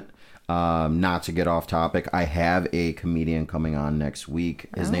 100%. Not to get off topic, I have a comedian coming on next week.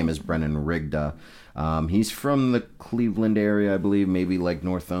 His name is Brennan Rigda. He's from the Cleveland area, I believe, maybe like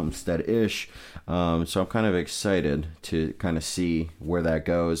North Olmsted-ish. So I'm kind of excited to kind of see where that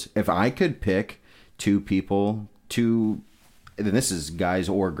goes. If I could pick 2 people, and this is guys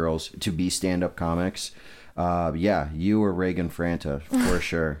or girls, to be stand-up comics, you or Reagan Franta, for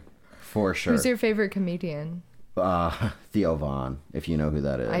sure. For sure. Who's your favorite comedian? Theo Vaughn, if you know who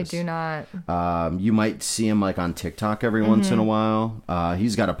that is. I do not. You might see him like on TikTok every once in a while.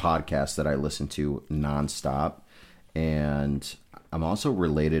 He's got a podcast that I listen to nonstop. And I'm also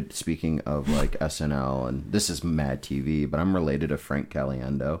related, speaking of like SNL, and this is Mad TV, but I'm related to Frank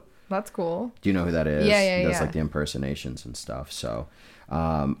Caliendo. That's cool. Do you know who that is? Yeah. He does like the impersonations and stuff. So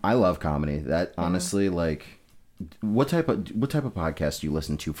I love comedy. That honestly, like, what type of podcast do you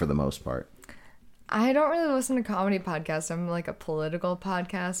listen to for the most part? I don't really listen to comedy podcasts. I'm like a political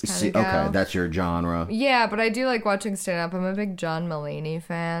podcast kind of gal. Okay, that's your genre. Yeah, but I do like watching stand-up. I'm a big John Mulaney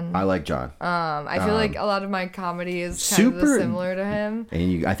fan. I like John. I feel like a lot of my comedy is kind of similar to him.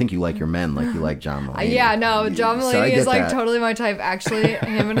 And I think you like your men like you like John Mulaney. Yeah, no, John Mulaney is like totally my type. Actually,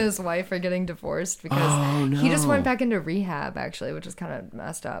 him and his wife are getting divorced because he just went back into rehab, actually, which is kind of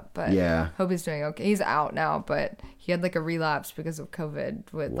messed up. But yeah, hope he's doing okay. He's out now, but he had like a relapse because of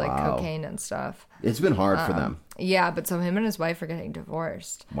COVID with like cocaine and stuff. It's been hard for them. Yeah, but so him and his wife are getting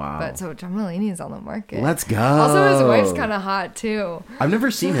divorced. Wow. But so John Mulaney's on the market. Let's go. Also, his wife's kind of hot too. I've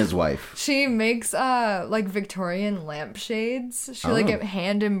never seen his wife. She makes like Victorian lampshades. She like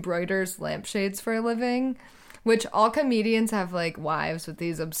hand embroiders lampshades for a living. Which all comedians have like wives with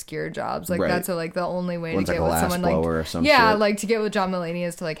these obscure jobs like that. So like the only way to get with someone like or some shit. like to get with John Mulaney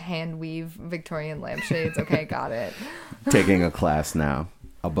is to like hand weave Victorian lampshades. Okay, got it. Taking a class now.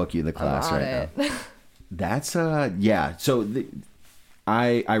 I'll book you the class now. That's yeah. So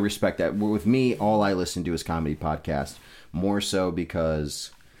I respect that. With me, all I listen to is comedy podcasts. More so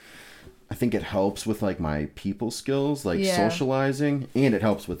because I think it helps with like my people skills, like socializing, and it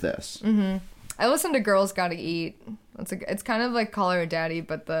helps with this. Mm-hmm. I listen to Girls Gotta Eat. It's kind of like Call Her Daddy,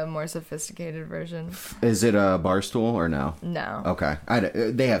 but the more sophisticated version. Is it a Barstool or no? No. Okay.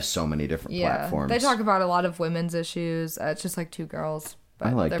 They have so many different platforms. They talk about a lot of women's issues. It's just like two girls. But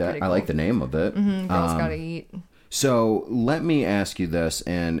I like that. Cool. I like the name of it. Mm-hmm. Girls Gotta Eat. So let me ask you this,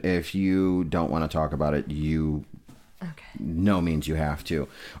 and if you don't want to talk about it, no means you have to.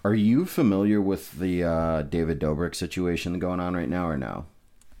 Are you familiar with the David Dobrik situation going on right now, or no?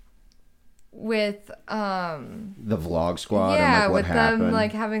 With the Vlog Squad, and like what with happened. Them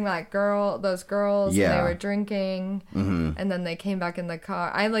like having those girls, and they were drinking, and then they came back in the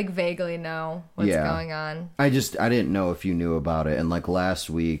car. I like vaguely know what's going on. I didn't know if you knew about it. And like last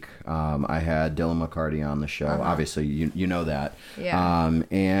week, I had Dylan McCarty on the show. Obviously, you know that. Yeah.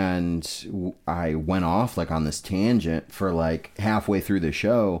 And I went off like on this tangent for like halfway through the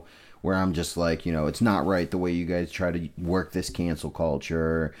show, where I'm just like, it's not right the way you guys try to work this cancel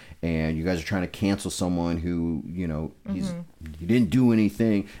culture, and you guys are trying to cancel someone who, he didn't do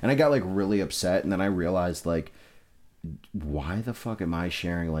anything. And I got like really upset, and then I realized like, why the fuck am I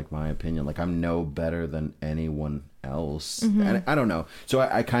sharing like my opinion? Like I'm no better than anyone else. And I don't know. So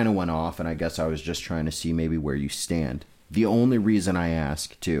I kind of went off, and I guess I was just trying to see maybe where you stand. The only reason I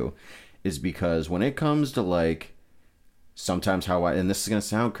ask too is because when it comes to like, sometimes and this is going to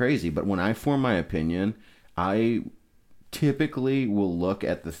sound crazy, but when I form my opinion, I typically will look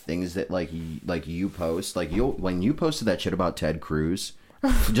at the things that like you post. Like when you posted that shit about Ted Cruz,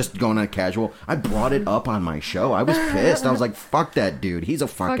 just going on a casual, I brought it up on my show. I was pissed. I was like, fuck that dude. He's a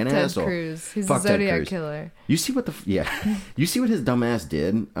fucking asshole. Ted Cruz. He's a Zodiac killer. You see what you see what his dumbass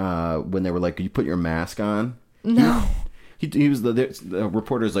did when they were like, you put your mask on? No. He was the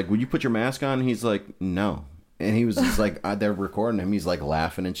reporter's like, would you put your mask on? And he's like, no. And he was just like, they're recording him. He's like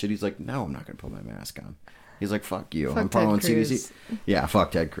laughing and shit. He's like, no, I'm not going to put my mask on. He's like, fuck you. I'm following CDC. Yeah, fuck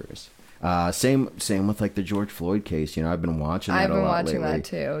Ted Cruz. Same with like the George Floyd case. I've been watching that a lot lately. I've been watching that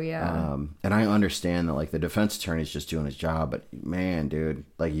too. Yeah. And I understand that like the defense attorney's just doing his job, but man, dude,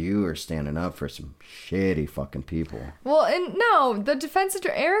 like you are standing up for some shitty fucking people. Well, and no, the defense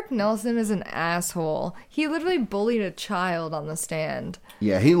attorney Eric Nelson is an asshole. He literally bullied a child on the stand.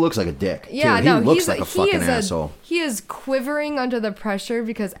 Yeah, he looks like a dick. Yeah, too. He looks like a fucking asshole. He is quivering under the pressure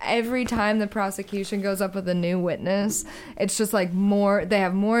because every time the prosecution goes up with a new witness, it's just like they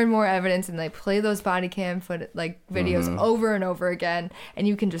have more and more evidence, and they play those body cam videos over and over again, and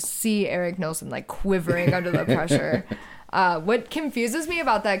you can just see Eric Nelson like quivering under the pressure. What confuses me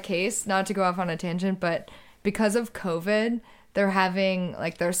about that case, not to go off on a tangent, but because of COVID, they're having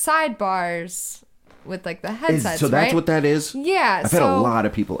like their sidebars with like the headsets, so that's right? What that is? Yeah. I've had a lot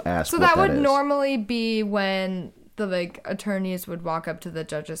of people ask so what that would is. normally be when the like attorneys would walk up to the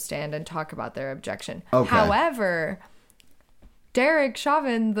judge's stand and talk about their objection. Okay. However, Derek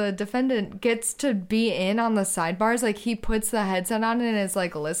Chauvin, the defendant, gets to be in on the sidebars. Like, he puts the headset on and is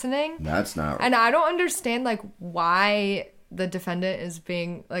like listening. That's not right. And I don't understand like why the defendant is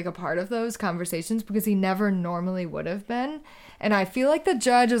being like a part of those conversations, because he never normally would have been. And I feel like the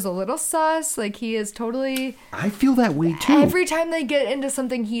judge is a little sus. Like, he is totally... I feel that way, too. Every time they get into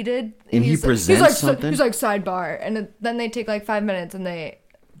something heated... And he presents something? He's like, sidebar. And then they take like 5 minutes and they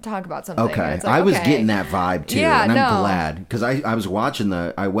talk about something. Okay. It's like, I was getting that vibe, too. Yeah, and I'm glad. Because I was watching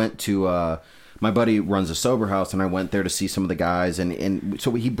I went to... my buddy runs a sober house, and I went there to see some of the guys. And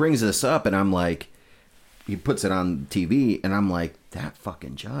so he brings this up, and I'm like... He puts it on TV, and I'm like, that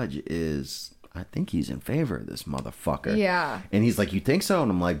fucking judge is... I think he's in favor of this motherfucker. Yeah. And he's like, you think so?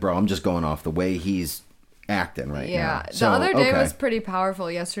 And I'm like, bro, I'm just going off the way he's acting right now. Yeah. The other day was pretty powerful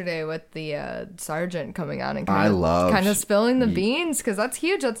yesterday with the sergeant coming on and kind of spilling the beans, because that's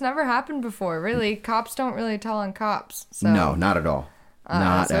huge. That's never happened before, really. Cops don't really tell on cops. So. No, not at all.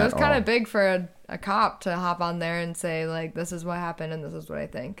 So it was kind of big for a cop to hop on there and say, like, this is what happened and this is what I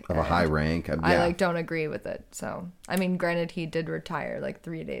think. Of a high rank. Yeah. I don't agree with it. So, I mean, granted, he did retire like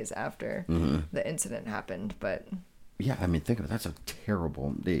 3 days after the incident happened, but Yeah, I mean, think of it. That's a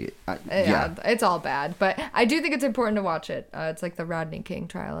terrible. Yeah, it's all bad. But I do think it's important to watch it. It's like the Rodney King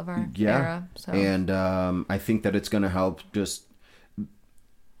trial of our era. So. And I think that it's going to help just...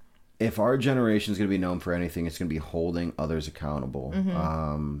 If our generation is going to be known for anything, it's going to be holding others accountable.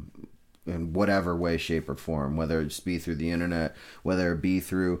 In whatever way, shape, or form, whether it's be through the internet, whether it be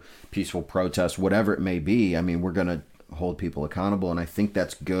through peaceful protests, whatever it may be. I mean, we're going to hold people accountable, and I think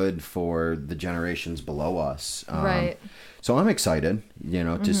that's good for the generations below us. Right. So I'm excited,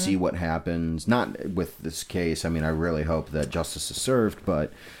 to see what happens. Not with this case. I mean, I really hope that justice is served,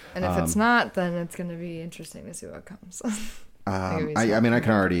 but... And if it's not, then it's going to be interesting to see what comes. I mean, I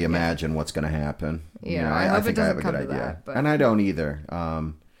can already imagine what's going to happen. Yeah, I hope think it I have doesn't a come good to idea. that. But... And I don't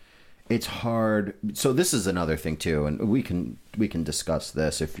either. It's hard. So this is another thing too, and we can discuss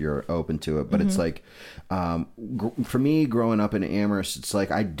this if you're open to it. But it's like, for me, growing up in Amherst, it's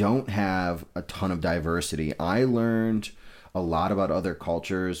like I don't have a ton of diversity. I learned a lot about other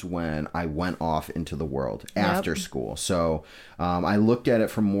cultures when I went off into the world after school. So I looked at it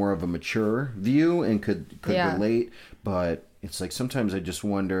from more of a mature view and could relate. But it's like sometimes I just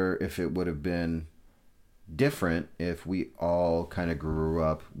wonder if it would have been different if we all kind of grew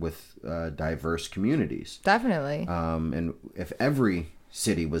up with diverse communities. Definitely. And if every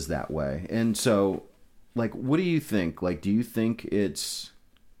city was that way. And so, like, what do you think? Like, do you think that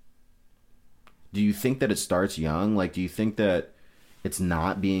it starts young? Like, do you think that it's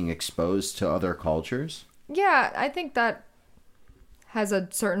not being exposed to other cultures? Yeah, I think that has a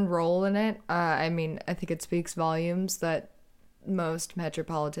certain role in it. I mean, I think it speaks volumes that most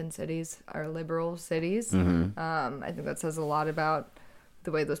metropolitan cities are liberal cities. I think that says a lot about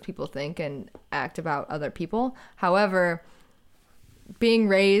the way those people think and act about other people. However, being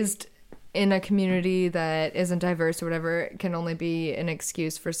raised in a community that isn't diverse or whatever can only be an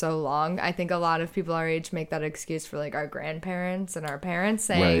excuse for so long. I think a lot of people our age make that excuse for like our grandparents and our parents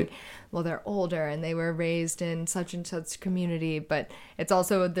saying, well, they're older and they were raised in such and such community. But it's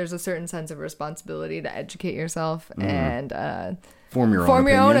also, there's a certain sense of responsibility to educate yourself and form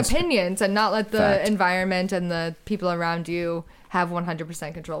your own opinions and not let the environment and the people around you have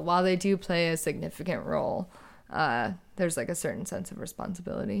 100% control. While they do play a significant role, there's like a certain sense of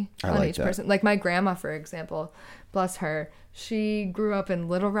responsibility on each person. Like my grandma, for example, bless her, she grew up in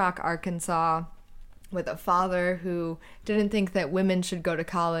Little Rock, Arkansas with a father who didn't think that women should go to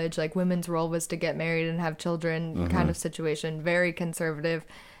college. Like women's role was to get married and have children kind of situation, very conservative.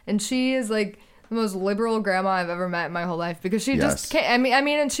 And she is like the most liberal grandma I've ever met in my whole life because she just can't, I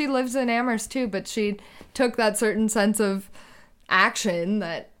mean, and she lives in Amherst too, but she took that certain sense of action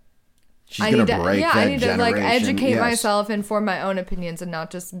that I need to like educate myself and form my own opinions and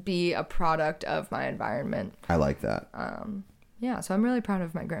not just be a product of my environment. I like that. Yeah, so I'm really proud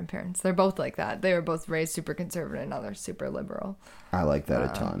of my grandparents. They're both like that. They were both raised super conservative and now they're super liberal. I like that a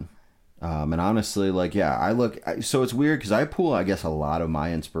ton. And honestly, like, so it's weird because I pull, I guess, a lot of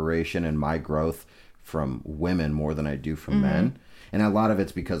my inspiration and my growth from women more than I do from men. And a lot of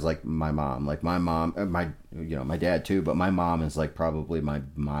it's because, like, my dad too, but my mom is, like, probably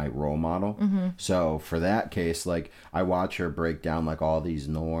my role model. So for that case, like, I watch her break down, like, all these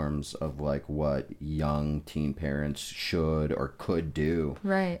norms of, like, what young teen parents should or could do.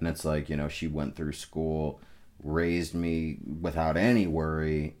 Right. And it's like, she went through school, raised me without any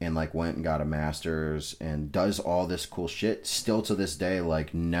worry, and, like, went and got a master's and does all this cool shit. Still to this day,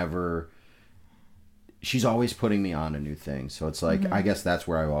 like, never... She's always putting me on a new thing. So it's like, I guess that's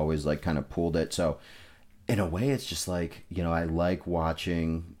where I've always like kind of pulled it. So in a way, it's just like, I like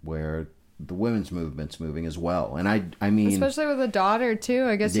watching where the women's movement's moving as well. And I mean, especially with a daughter too,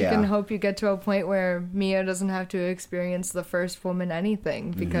 I guess you can hope you get to a point where Mia doesn't have to experience the first woman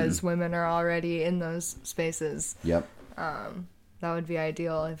anything because women are already in those spaces. Yep. That would be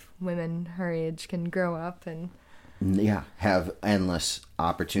ideal if women her age can grow up and have endless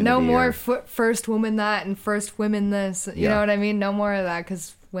opportunity. No more first woman that and first women this. You know what I mean? No more of that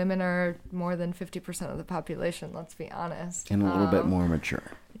because women are more than 50% of the population. Let's be honest. And a little bit more mature.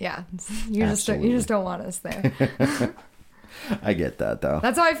 Yeah, you just don't want us there. I get that though.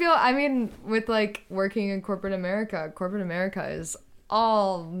 That's how I feel. I mean, with like working in corporate America is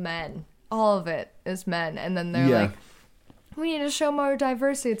all men. All of it is men, and then they're like, we need to show more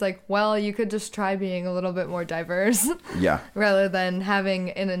diversity. It's like, well, you could just try being a little bit more diverse. Yeah. Rather than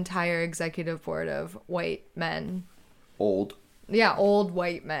having an entire executive board of white men. Old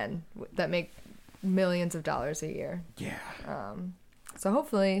white men that make millions of dollars a year. Yeah. So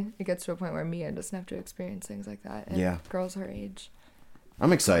hopefully it gets to a point where Mia doesn't have to experience things like that. And girls her age.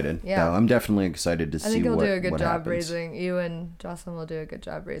 I'm excited. Yeah. I'm definitely excited to see what happens. I think you'll do a good job raising, you and Jocelyn will do a good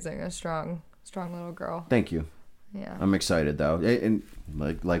job raising a strong little girl. Thank you. Yeah. I'm excited though, and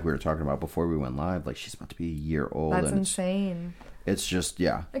like we were talking about before we went live, like she's about to be a year old. That's and insane. It's just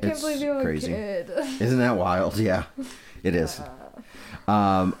I can't believe you have crazy. a kid. Isn't that wild? Yeah, it is.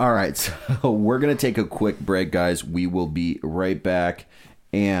 All right, so we're gonna take a quick break, guys. We will be right back,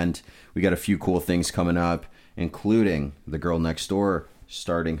 and we got a few cool things coming up, including the girl next door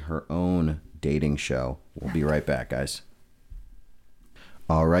starting her own dating show. We'll be right back, guys.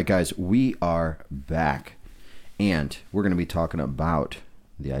 All right, guys, we are back, and we're going to be talking about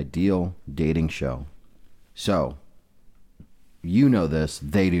the ideal dating show. So, you know this,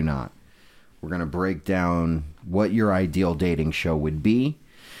 they do not. We're going to break down what your ideal dating show would be.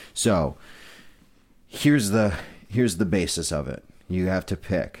 So, here's the basis of it. You have to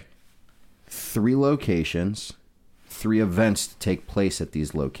pick 3 locations, 3 events to take place at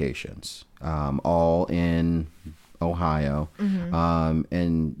these locations, all in Ohio,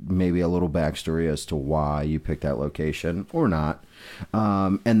 and maybe a little backstory as to why you picked that location or not.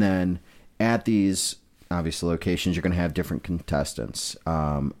 And then at these obviously locations, you're going to have different contestants.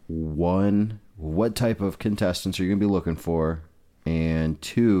 One, what type of contestants are you going to be looking for? And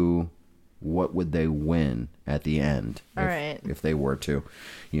 2, what would they win at the end if they were to,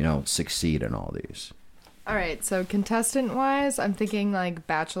 succeed in all these? All right, so contestant-wise, I'm thinking like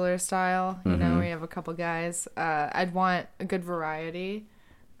Bachelor style. You know, we have a couple guys. I'd want a good variety.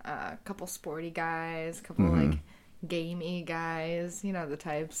 A couple sporty guys, a couple like gamey guys. You know the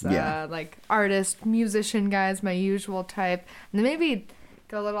types. Yeah. Like artist, musician guys, my usual type. And then maybe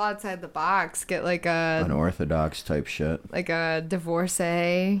go a little outside the box. Get like unorthodox type shit. Like a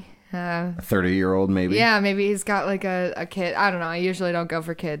divorcee. A 30-year-old maybe? Yeah, maybe he's got like a kid. I don't know. I usually don't go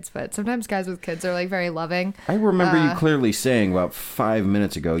for kids, but sometimes guys with kids are like very loving. I remember you clearly saying about 5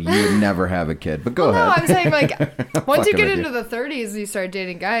 minutes ago you would never have a kid, but go ahead. No, I'm saying like once you get into the 30s, you start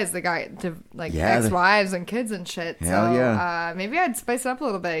dating guys that got ex-wives and kids and shit. Hell so yeah. Maybe I'd spice it up a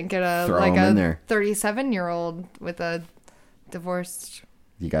little bit and get a 37-year-old with a divorced.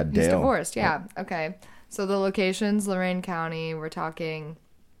 You got Dale. He's divorced, yeah. Okay. So the locations, Lorain County, we're talking.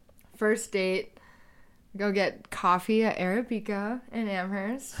 First date, go get coffee at Arabica in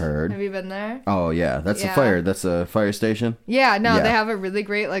Amherst. Heard. Have you been there? Oh, yeah. That's a fire station? Yeah, no, they have a really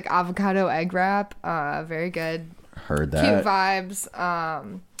great, like, avocado egg wrap. Very good. Heard that. Cute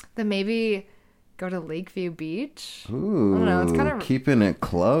vibes. Then maybe go to Lakeview Beach. Ooh. I don't know. It's kind of... keeping it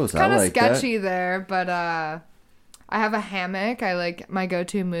close. Kind of like sketchy there, but... I have a hammock. My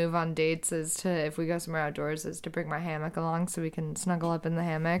go-to move on dates is to, if we go somewhere outdoors, is to bring my hammock along so we can snuggle up in the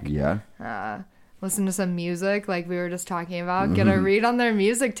hammock. Yeah. Listen to some music like we were just talking about. Get a read on their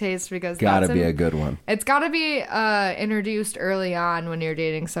music taste because gotta be a good one. It's gotta be introduced early on when you're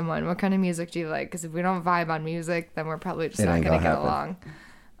dating someone. What kind of music do you like? Because if we don't vibe on music, then we're probably just not gonna get along.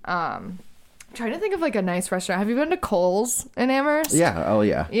 Trying to think of like a nice restaurant. Have you been to Kohl's in Amherst? Yeah. Oh,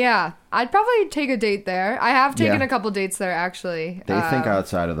 yeah. Yeah. I'd probably take a date there. I have taken a couple dates there, actually. They think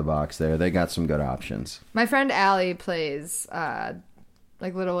outside of the box there. They got some good options. My friend Allie plays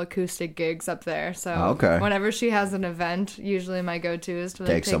like little acoustic gigs up there. So whenever she has an event, usually my go-to is to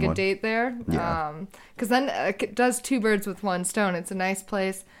like, take a date there. Yeah. Because then it does 2 birds with 1 stone. It's a nice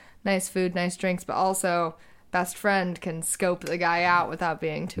place, nice food, nice drinks, but also best friend can scope the guy out without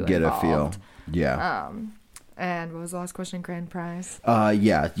being too involved. Get a feel. Yeah. And what was the last question? Grand prize?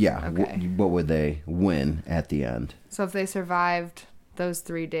 Yeah. Okay. What would they win at the end? So if they survived those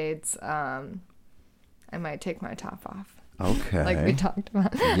 3 dates, I might take my top off. Okay. Like we talked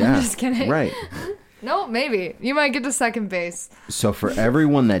about. Yeah. I'm just kidding. Right. No, maybe. You might get to second base. So for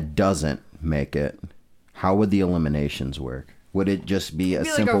everyone that doesn't make it, how would the eliminations work? Would it just be a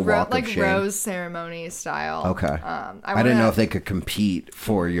simple walk of shame? Like rose ceremony style. Okay. I didn't know if they could compete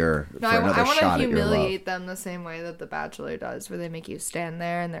for another shot at your love. I want to humiliate them the same way that The Bachelor does, where they make you stand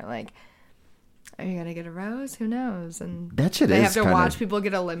there and they're like, are you going to get a rose? Who knows? And they have to watch people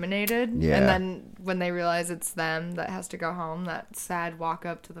get eliminated. Yeah. And then when they realize it's them that has to go home, that sad walk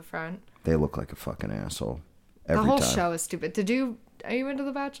up to the front. They look like a fucking asshole every time. The whole time. show is stupid. Are you into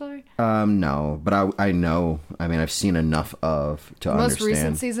The Bachelor? No, but I know. I mean, I've seen enough to understand. The most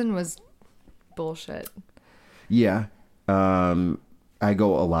recent season was bullshit. Yeah. I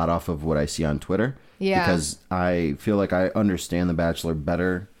go a lot off of what I see on Twitter. Yeah. Because I feel like I understand The Bachelor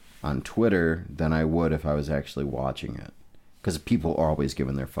better on Twitter than I would if I was actually watching it. Because people are always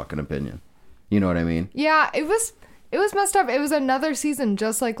giving their fucking opinion. You know what I mean? Yeah, it was messed up. It was another season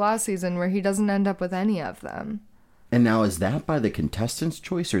just like last season where he doesn't end up with any of them. And now, is that by the contestant's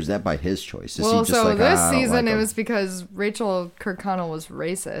choice or is that by his choice? Is well, he just so this season it was because Rachel Kirkconnell was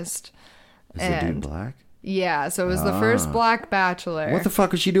racist. Is the dude black? Yeah, so it was the first Black Bachelor. What the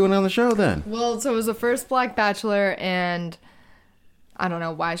fuck was she doing on the show then? Well, so it was the first Black Bachelor, and I don't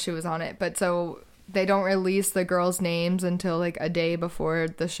know why she was on it, but so they don't release the girls' names until like a day before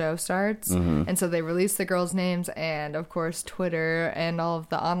the show starts. And so they released the girls' names, and of course Twitter and all of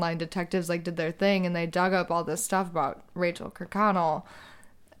the online detectives like did their thing, and they dug up all this stuff about Rachel Kirkconnell.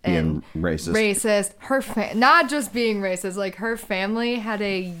 Being racist. Her not just being racist, like her family had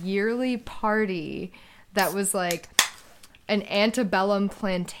a yearly party that was like an antebellum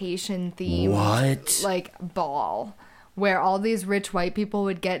plantation theme, like ball, where all these rich white people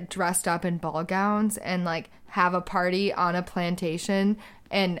would get dressed up in ball gowns and like have a party on a plantation.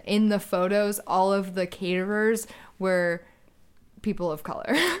 And in the photos, all of the caterers were people of color.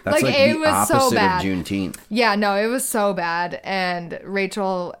 That's like it the was opposite so bad. of Juneteenth. Yeah, no, it was so bad. And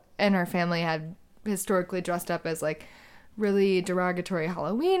Rachel and her family had historically dressed up as like really derogatory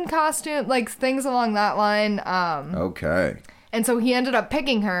Halloween costume, like things along that line. Okay. And so he ended up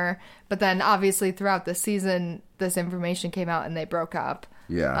picking her, but then obviously throughout the season, this information came out and they broke up.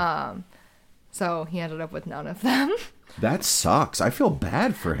 Yeah. So he ended up with none of them. That sucks. I feel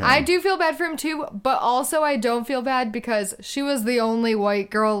bad for him. I do feel bad for him too, but also I don't feel bad because she was the only white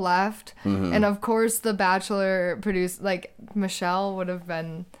girl left. And of course the Bachelor produced, like Michelle would have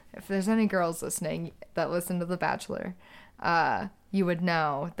been, if there's any girls listening that listen to The Bachelor, you would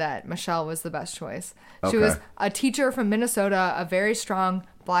know that Michelle was the best choice. She was a teacher from Minnesota, a very strong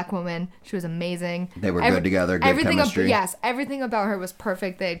Black woman. She was amazing. They were good together, good chemistry. Yes, everything about her was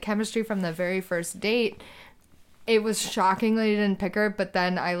perfect. They had chemistry from the very first date. It was shocking that he didn't pick her, but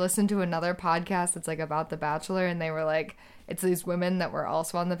then I listened to another podcast that's like about The Bachelor, and they were like, it's these women that were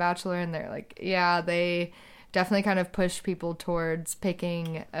also on The Bachelor, and they're like, yeah, they definitely kind of push people towards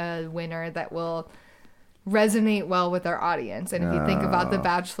picking a winner that will resonate well with our audience. And if you think about The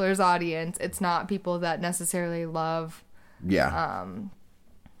Bachelor's audience, it's not people that necessarily love,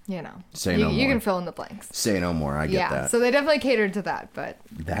 you know, Say no more. You can fill in the blanks. Say no more. I get that. So they definitely catered to that, but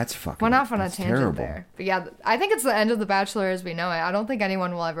that's fucking. went off on a tangent terrible. there. But yeah, I think it's the end of The Bachelor as we know it. I don't think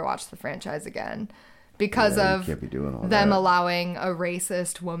anyone will ever watch the franchise again because of can't be doing all them that. allowing a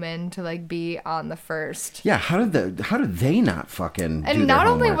racist woman to like be on the first. Yeah, how did they not fucking? And do not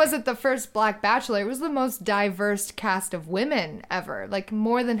their only homework? was it the first Black Bachelor, it was the most diverse cast of women ever. Like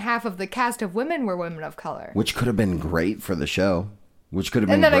more than half of the cast of women were women of color. Which could have been great for the show. Which could have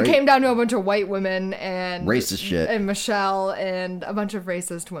been And then great. it came down to a bunch of white women and racist shit. And Michelle and a bunch of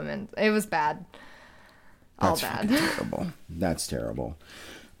racist women. It was bad. All That's bad. fucking terrible. That's terrible.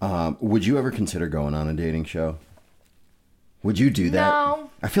 Would you ever consider going on a dating show? Would you do that? No.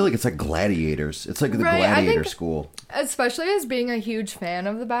 I feel like it's like Gladiators. It's like the Right, I Gladiator think- school. Especially as being a huge fan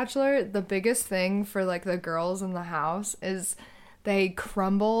of The Bachelor, the biggest thing for like the girls in the house is they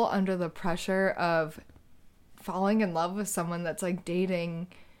crumble under the pressure of falling in love with someone that's like dating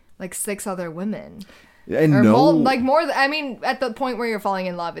like 6 other women. And Or no, more I mean, at the point where you're falling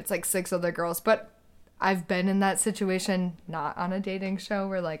in love, it's like 6 other girls. But I've been in that situation, not on a dating show,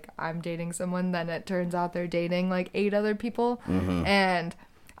 where like I'm dating someone, then it turns out they're dating like 8 other people. And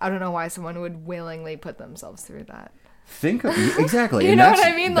I don't know why someone would willingly put themselves through that. think of exactly. You and know that's,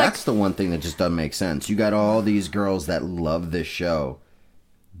 what I mean? Like- that's the one thing that just doesn't make sense. You got all these girls that love this show,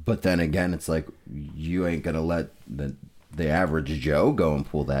 but then again, it's like you ain't gonna let the average Joe go and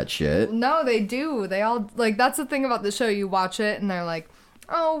pull that shit. No, they do. They all, like, that's the thing about the show. You watch it and they're like,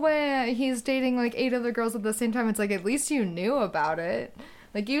 oh, wait, he's dating like 8 other girls at the same time. It's like, at least you knew about it.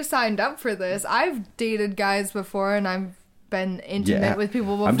 Like, you signed up for this. I've dated guys before and I've been intimate with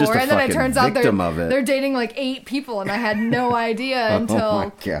people before. I'm just a and then it fucking turns out victim of it. they're dating like 8 people and I had no idea until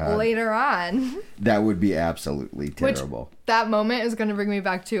my God. later on. That would be absolutely terrible. Which, that moment is going to bring me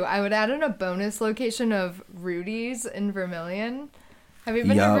back to, I would add in a bonus location of Rudy's in Vermilion. Have you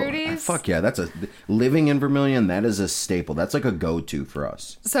been to Rudy's? Fuck yeah, that's living in Vermilion. That is a staple. That's like a go-to for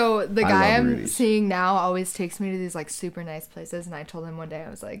us. So the I guy love I'm Rudy's. seeing now always takes me to these like super nice places, and I told him one day, I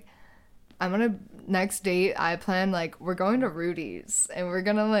was like, I'm gonna, next date I plan, like, we're going to Rudy's and we're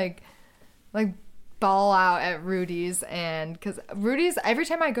gonna like ball out at Rudy's. And because Rudy's, every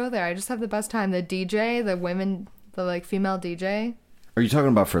time I go there I just have the best time. The DJ, the like female DJ. Are you talking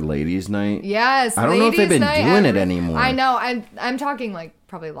about for ladies' night? Yes, I don't know if they've been ladies' doing night it anymore. I know. I'm talking like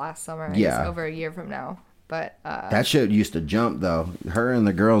probably last summer. I guess Yeah. over a year from now. But That shit used to jump though. Her and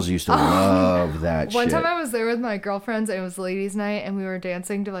the girls used to love that shit. one time I was there with my girlfriends and it was ladies' night and we were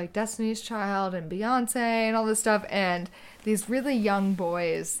dancing to like Destiny's Child and Beyonce and all this stuff, and these really young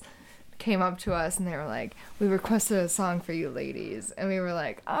boys came up to us and they were like, we requested a song for you ladies, and we were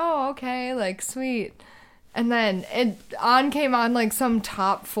like, oh, okay, like, sweet. And then came on like some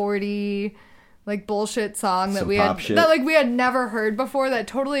top 40 like bullshit song that Some we pop had shit. that like we had never heard before that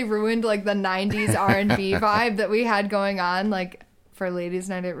totally ruined like the 90s R&B vibe that we had going on like for ladies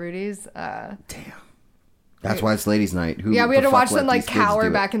night at Rudy's. Damn. That's why it's ladies night. Who Yeah, we had the to fuck watch let them like these kids do cower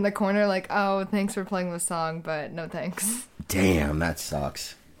it? back in the corner like, "Oh, thanks for playing the song, but no thanks." Damn, that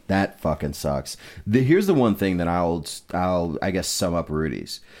sucks. That fucking sucks. Here's the one thing that I'll I guess sum up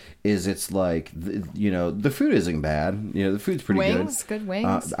Rudy's is it's like the food isn't bad. The food's pretty Wings, good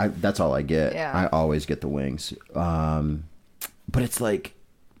wings. that's all I get. Yeah. I always get the wings. But it's like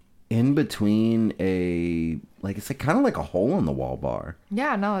in between it's like kind of like a hole in the wall bar.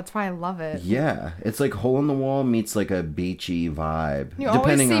 Yeah, no, that's why I love it. Yeah, it's like hole in the wall meets like a beachy vibe. You always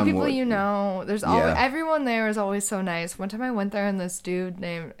depending see on people what, you know. There's always Yeah. everyone there is always so nice. One time I went there and this dude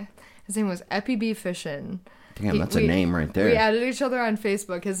his name was Epi B Fishin'. Damn, that's a name right there. We added each other on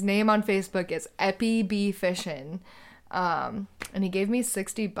Facebook. His name on Facebook is Epi B Fishin'. And he gave me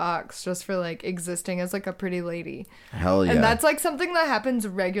 $60 just for like existing as like a pretty lady. Hell yeah. And that's like something that happens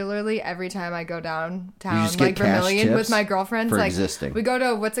regularly every time I go downtown, You just get like cash Vermilion tips with my girlfriends. for Like existing. we go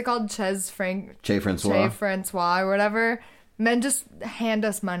to what's it called, Chez Francois or whatever. Men just hand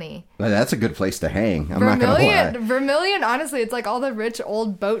us money. That's a good place to hang. I'm not gonna lie. Vermilion, honestly, it's like all the rich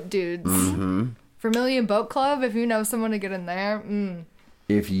old boat dudes. Mm-hmm. Vermilion Boat Club. If you know someone to get in there.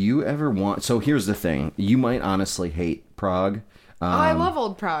 If you ever want, so here's the thing: you might honestly hate Prague. I love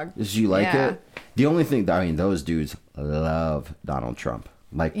old Prague. Do you like Yeah. it? The only thing, those dudes love Donald Trump.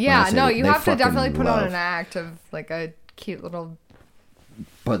 Like, when I Yeah, say no, that, you they have to fucking definitely put on love. an act of like a cute little.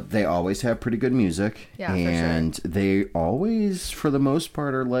 But they always have pretty good music. Yeah, for sure. and they always, for the most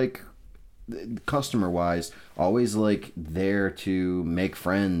part, are like, customer wise, always like there to make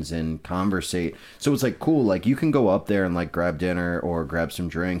friends and conversate. So it's like cool. Like you can go up there and like grab dinner or grab some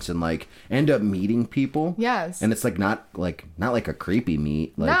drinks and like end up meeting people. Yes. And it's like not like a creepy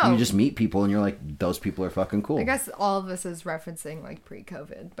meet. Like No. you just meet people and you're like, those people are fucking cool. I guess all of this is referencing like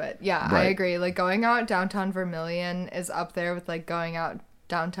pre-COVID, but yeah, I Right. agree. Like going out downtown Vermilion is up there with like going out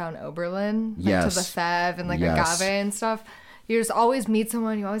downtown Oberlin, like Yes. to the Fev and like Yes. Agave and stuff. You just always meet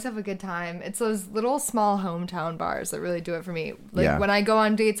someone. You always have a good time. It's those little small hometown bars that really do it for me. Like Yeah. when I go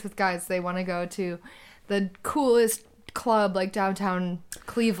on dates with guys, they want to go to the coolest club like downtown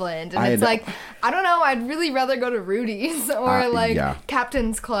Cleveland, and it's like, I don't know, I'd really rather go to Rudy's or like yeah.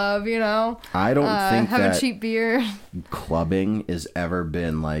 Captain's Club, you know. I don't think have that a cheap beer. clubbing has ever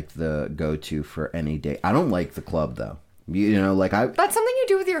been like the go-to for any date. I don't like the club though. Like That's something you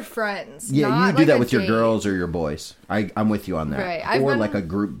do with your friends. yeah, not you do like that a with your date. girls or your boys. I'm with you on that. Right, Or like a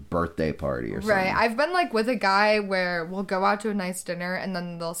group birthday party or something. Right. I've been like with a guy where we'll go out to a nice dinner and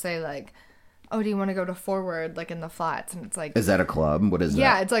then they'll say like, "Oh, do you want to go to Forward like in the flats?" And it's like, Is that a club? What is that?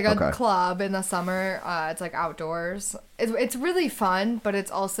 yeah, it's like a Okay. club in the summer. It's like outdoors. It's really fun, but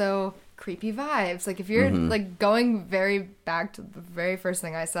it's also creepy vibes. Like if you're Mm-hmm. like going back to the very first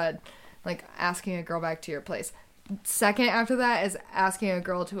thing I said, like asking a girl back to your place. Second after that is asking a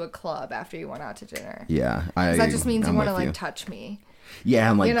girl to a club after you went out to dinner. Yeah. 'Cause that just means I'm you want to with like touch me. Yeah,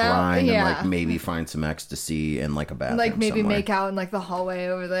 and like you know? grind and like Yeah. maybe find some ecstasy in like a bathroom Like maybe somewhere. make out in like the hallway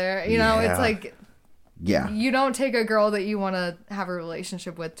over there. You know, Yeah. it's like Yeah. you don't take a girl that you want to have a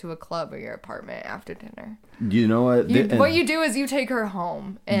relationship with to a club or your apartment after dinner. You know what? What you do is you take her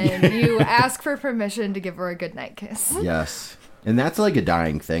home and you ask for permission to give her a good night kiss. Yes. And that's like a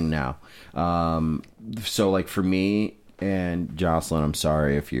dying thing now. So like for me and Jocelyn, I'm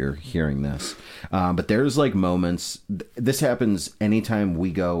sorry if you're hearing this, but there's like moments, this happens anytime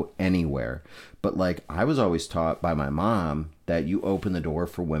we go anywhere. But like I was always taught by my mom that you open the door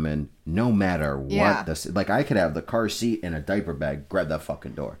for women no matter what. Yeah. Like I could have the car seat and a diaper bag, grab that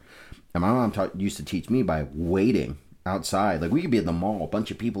fucking door. And my mom used to teach me by waiting outside. Like we could be at the mall, a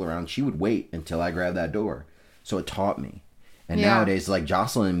bunch of people around. She would wait until I grabbed that door. So it taught me. And Yeah. nowadays, like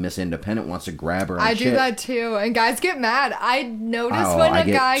Jocelyn, Miss Independent, wants to grab her. I do that too, and guys get mad. I notice Oh, when I a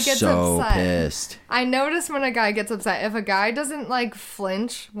get guy gets so upset. pissed. I notice when a guy gets upset. If a guy doesn't like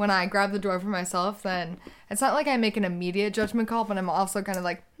flinch when I grab the door for myself, then it's not like I make an immediate judgment call, but I'm also kind of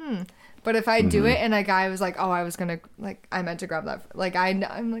like, But if I do it and a guy was like, "Oh, I meant to grab that," like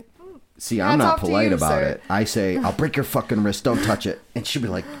I'm like. See, Hats I'm not off to polite you, about sir. it. I say, I'll break your fucking wrist. Don't touch it. And she'll be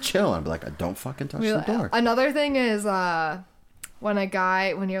like, chill. I'll be like, don't fucking touch the door. Another thing is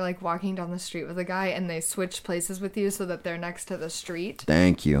when you're like walking down the street with a guy and they switch places with you so that they're next to the street.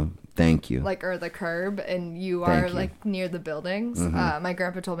 Thank you. Like, or the curb, and you Thank are you. like near the buildings. My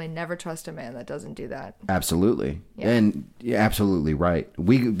grandpa told me never trust a man that doesn't do that. Absolutely. Yeah. And you're absolutely right.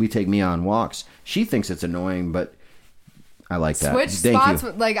 We take me on walks. She thinks it's annoying, but I like that. Switch Thank spots.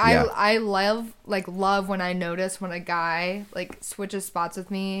 you. Like Yeah. I love when I notice when a guy like switches spots with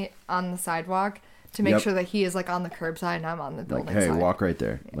me on the sidewalk to make Yep. sure that he is like on the curbside and I'm on the building Like, hey, side. walk right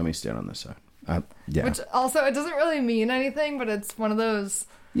there. Let me stand on this side. Yeah. Which also it doesn't really mean anything, but it's one of those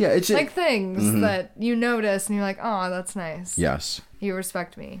Yeah, it's like things that you notice and you're like, oh, that's nice. yes. You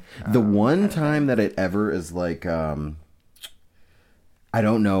respect me. The one time that it ever is like, I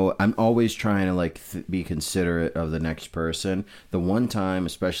don't know. I'm always trying to like be considerate of the next person. The one time,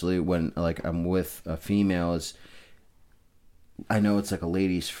 especially when like I'm with a female, is I know it's like a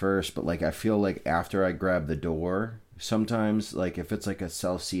ladies first, but like I feel like after I grab the door, sometimes like if it's like a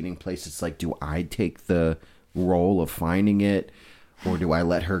self-seating place, it's like, do I take the role of finding it, or do I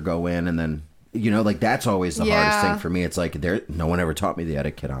let her go in and then? You know, like that's always the hardest thing for me. It's like no one ever taught me the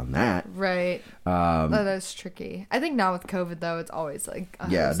etiquette on that. Right. That is tricky. I think now with COVID though, it's always like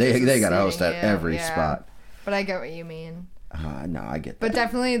they got a host at every spot. But I get what you mean. No, I get that. But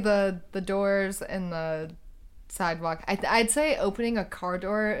definitely the doors and the sidewalk. I'd say opening a car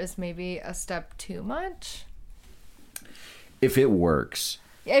door is maybe a step too much. If it works.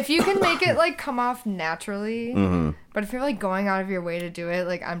 If you can make it like come off naturally, but if you're like going out of your way to do it,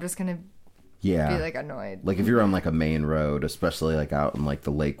 like I'm just gonna. Yeah. Be like annoyed. Like if you're on like a main road, especially like out in like the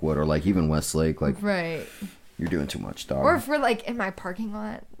Lakewood or like even Westlake, like right. You're doing too much, dog. Or if we're like in my parking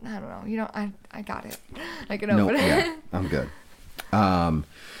lot, I don't know. You know, I got it. I can open it. Yeah, I'm good.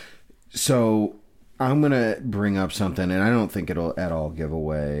 So I'm gonna bring up something, and I don't think it'll at all give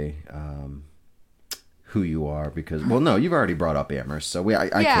away who you are because no, you've already brought up Amherst, so I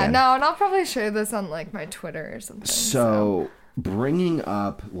can. No, and I'll probably share this on like my Twitter or something. So bringing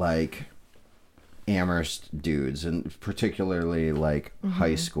up like Amherst dudes, and particularly like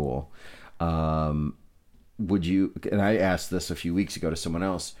high school, would you, and I asked this a few weeks ago to someone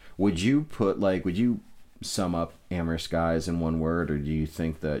else, would you sum up Amherst guys in one word, or do you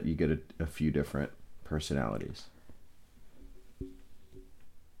think that you get a few different personalities?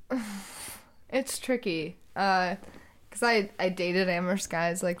 It's tricky because I dated Amherst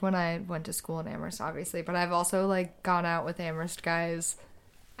guys like when I went to school in Amherst, obviously, but I've also like gone out with Amherst guys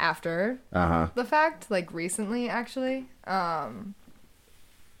after the fact, like recently actually.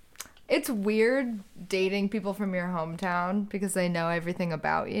 It's weird dating people from your hometown because they know everything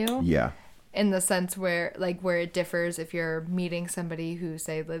about you. Yeah. In the sense where it differs if you're meeting somebody who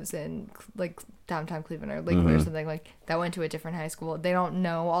say lives in like downtown Cleveland or Lakewood or something like that, went to a different high school. They don't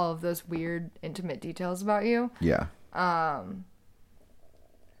know all of those weird intimate details about you. Yeah. I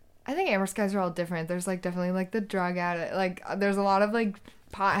think Amherst guys are all different. There's like definitely like the drug addict, like there's a lot of like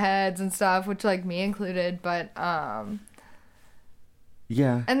potheads and stuff, which like me included, but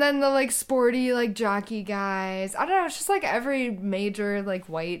yeah. And then the like sporty like jockey guys. I don't know, it's just like every major like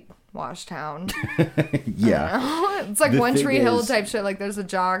white wash town. Yeah. It's like One Tree Hill type shit. Like there's the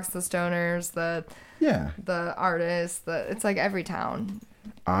jocks, the stoners, the artists, it's like every town.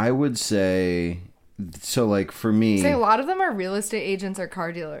 I would say, so like for me, a lot of them are real estate agents or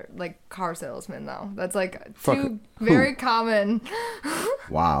car dealer, like car salesmen though. That's like who? Very common.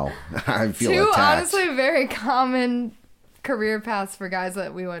 Wow. I feel two attacked. honestly very common career paths for guys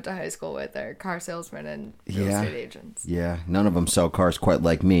that we went to high school with. Are car salesmen and real estate agents. Yeah, none of them sell cars quite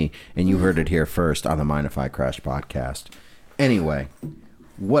like me, and you heard it here first on the Mind If I Crash podcast. Anyway,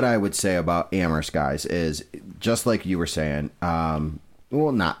 what I would say about Amherst guys is just like you were saying.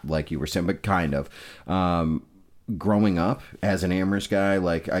 Well, not like you were saying, but kind of. Growing up as an Amherst guy,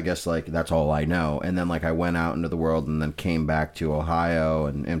 like I guess like that's all I know, and then like I went out into the world and then came back to Ohio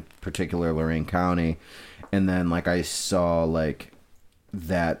and in particular Lorain County. And then, like, I saw, like,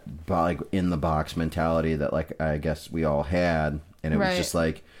 that, like, in-the-box mentality that, like, I guess we all had. And it was just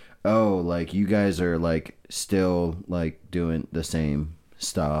like, oh, like, you guys are, like, still, like, doing the same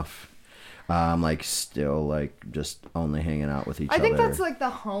stuff. Like, still, like, just only hanging out with each other. I think that's, like, the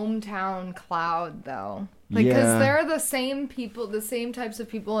hometown cloud, though. Like, because they're the same people, the same types of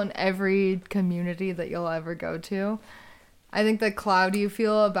people in every community that you'll ever go to. I think the cloud you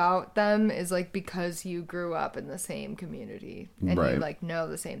feel about them is like because you grew up in the same community and you like know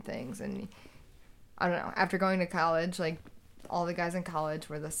the same things. And I don't know, after going to college, like all the guys in college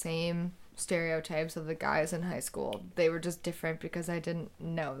were the same stereotypes of the guys in high school. They were just different because I didn't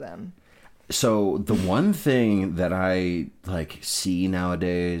know them. So the one thing that I like see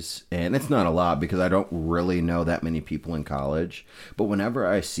nowadays, and it's not a lot because I don't really know that many people in college, but whenever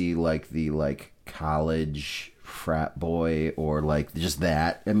I see like the like college frat boy or like just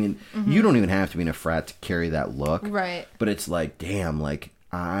that, I mean, you don't even have to be in a frat to carry that look, right? But it's like, damn, like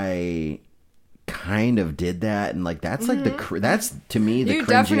I kind of did that, and like that's like that's to me the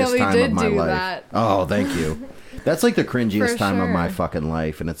cringiest time of my life. That. Oh, thank you. That's like the cringiest For time of my sure. fucking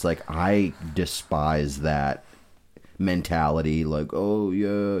life, and it's like I despise that mentality. Like, oh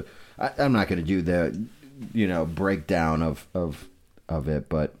yeah, I'm not gonna do the, breakdown of it.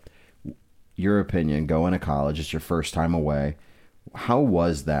 But your opinion, going to college, it's your first time away. How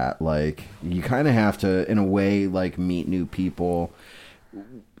was that? Like, you kind of have to, in a way, like meet new people.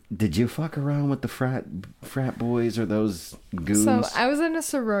 Did you fuck around with the frat boys or those goons? So I was in a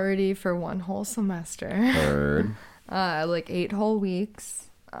sorority for one whole semester. Heard. Like 8 whole weeks.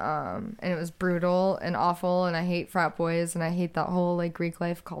 And it was brutal and awful, and I hate frat boys, and I hate that whole like Greek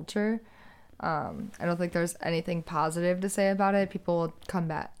life culture. I don't think there's anything positive to say about it. People will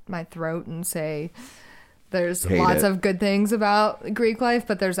come at my throat and say there's lots of good things about Greek life,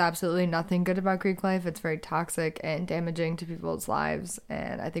 but there's absolutely nothing good about Greek life. It's very toxic and damaging to people's lives,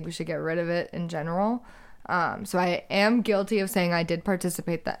 and I think we should get rid of it in general. So I am guilty of saying I did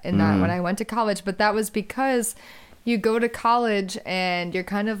participate in that when I went to college, but that was because you go to college and you're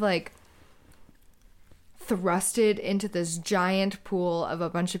kind of like thrusted into this giant pool of a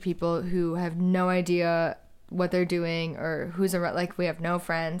bunch of people who have no idea what they're doing or who's around. Like, we have no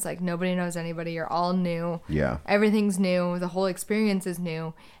friends, like nobody knows anybody, you're all new, everything's new, the whole experience is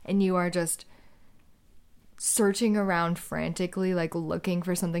new, and you are just searching around frantically, like looking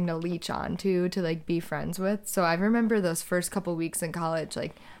for something to leech onto, to like be friends with. So I remember those first couple weeks in college,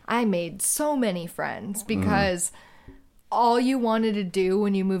 like I made so many friends because all you wanted to do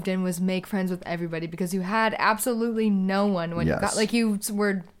when you moved in was make friends with everybody, because you had absolutely no one when you got, like, you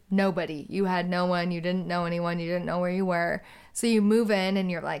were nobody. You had no one. You didn't know anyone. You didn't know where you were. So you move in and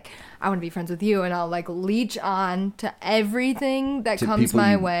you're like, I want to be friends with you, and I'll like leech on to everything that comes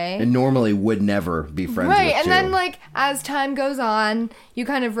my way. And normally would never be friends with. Right. And then like as time goes on, you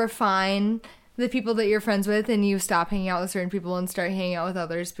kind of refine the people that you're friends with, and you stop hanging out with certain people and start hanging out with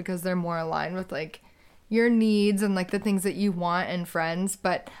others because they're more aligned with like your needs and like the things that you want in friends.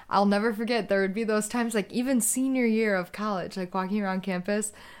 But I'll never forget, there would be those times, like even senior year of college, like walking around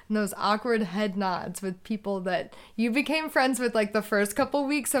campus, and those awkward head nods with people that you became friends with like the first couple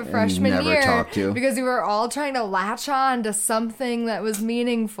weeks of freshman year, talked to, because you were all trying to latch on to something that was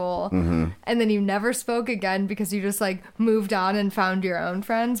meaningful, and then you never spoke again because you just like moved on and found your own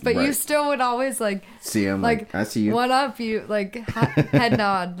friends. But you still would always like see them, like I see you, one up you, like head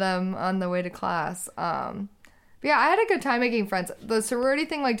nod them on the way to class. But yeah, I had a good time making friends. The sorority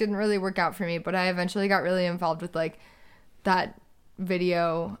thing like didn't really work out for me, but I eventually got really involved with like that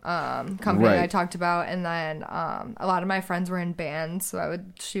video company I talked about, and then a lot of my friends were in bands, so I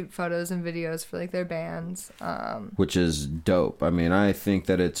would shoot photos and videos for like their bands, which is dope. I mean, I think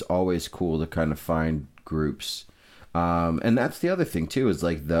that it's always cool to kind of find groups, and that's the other thing too, is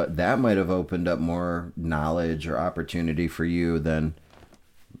like that might have opened up more knowledge or opportunity for you than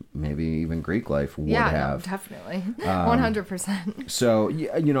maybe even Greek life would have. No, definitely. 100%. So,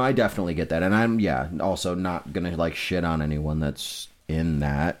 I definitely get that. And I'm, also not going to, like, shit on anyone that's in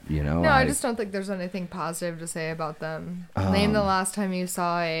that, No, I just don't think there's anything positive to say about them. Name the last time you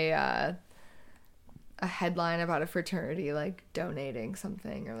saw a headline about a fraternity, like, donating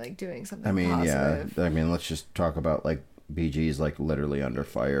something or, like, doing something positive. Yeah. I mean, let's just talk about, like, BG's like literally under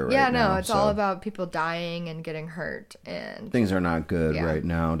fire right now. It's all about people dying and getting hurt, and things are not good right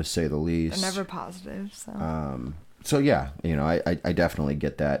now, to say the least. They're never positive. So yeah, I definitely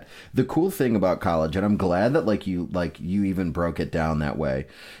get that. The cool thing about college, and I'm glad that you even broke it down that way,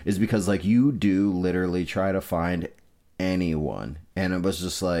 is because like you do literally try to find anyone, and it was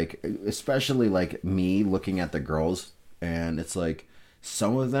just like, especially like me looking at the girls, and it's like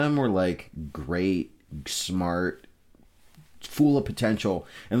some of them were like great, smart, full of potential,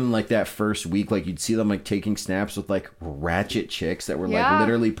 and then like that first week, like you'd see them like taking snaps with like ratchet chicks that were like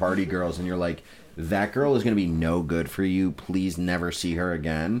literally party girls, and you're like, that girl is gonna be no good for you, please never see her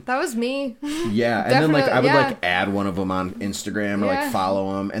again. That was me. Yeah. And then like I would like add one of them on Instagram or like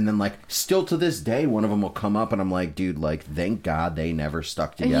follow them, and then like still to this day one of them will come up and I'm like, dude, like thank God they never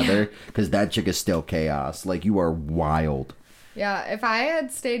stuck together, because that chick is still chaos. Like, you are wild. Yeah, if I had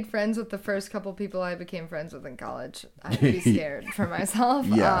stayed friends with the first couple people I became friends with in college, I'd be scared for myself.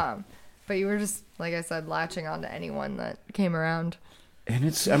 But you were just, like I said, latching on to anyone that came around. And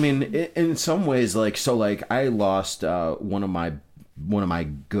it's, I mean, in some ways, like, so like I lost one of my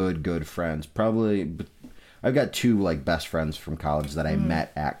good friends. Probably, I've got two like best friends from college that I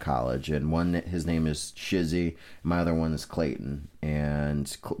met at college, and one, his name is Shizzy, my other one is Clayton,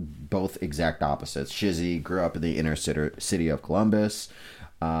 and both exact opposites. Shizzy grew up in the inner city of Columbus,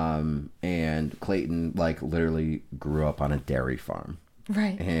 and Clayton like literally grew up on a dairy farm.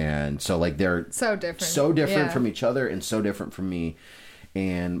 Right. And so like they're so different from each other, and so different from me.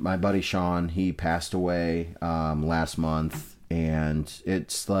 And my buddy Sean, he passed away last month, and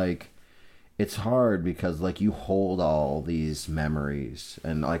it's like, it's hard because like you hold all these memories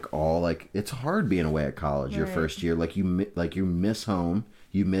and like all like it's hard being away at college your first year. Like you miss home,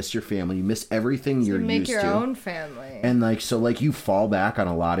 you miss your family, you miss everything you're make used your to. own family. And like so like you fall back on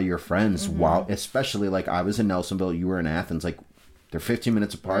a lot of your friends while especially like I was in Nelsonville, you were in Athens, like they're 15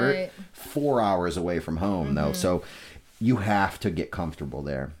 minutes apart, 4 hours away from home though. So you have to get comfortable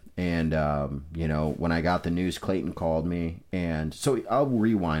there. And, you know, when I got the news, Clayton called me. And so I'll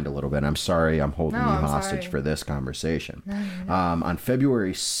rewind a little bit. I'm sorry I'm holding you hostage for this conversation. On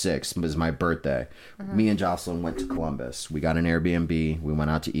February 6th was my birthday. Me and Jocelyn went to Columbus. We got an Airbnb. We went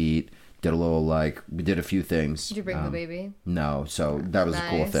out to eat. Did a little, like, we did a few things. Did you bring the baby? No. So that was a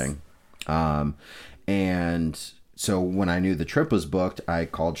cool thing. And so when I knew the trip was booked, I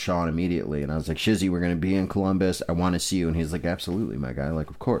called Sean immediately and I was like, Shizzy, we're going to be in Columbus. I want to see you. And he's like, absolutely, my guy. Like,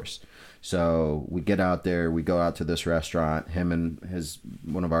 of course. So we get out there, we go out to this restaurant, him and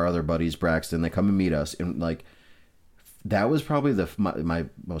one of our other buddies, Braxton, they come and meet us. And like, that was probably my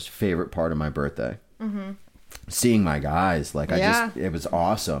most favorite part of my birthday. Seeing my guys, like it was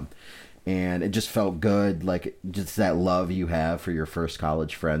awesome. And it just felt good. Like just that love you have for your first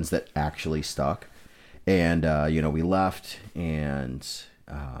college friends that actually stuck. And, you know, we left and,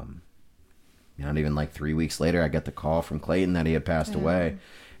 not even like 3 weeks later, I get the call from Clayton that he had passed away.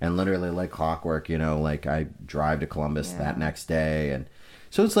 And literally like clockwork, you know, like I drive to Columbus that next day. And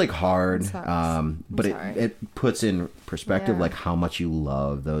so it's like hard, but it puts in perspective, like how much you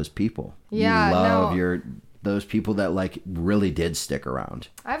love those people. Yeah. You love those people that like really did stick around.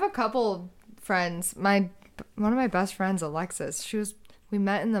 I have a couple friends. One of my best friends, Alexis, we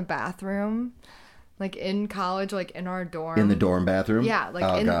met in the bathroom. Like in college, like in our dorm. In the dorm bathroom? Yeah,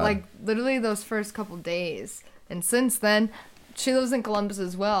 like like literally those first couple days. And since then, she lives in Columbus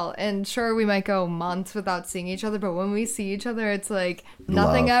as well. And sure, we might go months without seeing each other, but when we see each other, it's like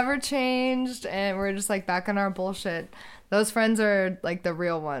nothing ever changed, and we're just like back on our bullshit. Those friends are like the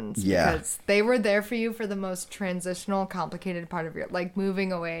real ones. Yeah. Because they were there for you for the most transitional, complicated part of your life. Like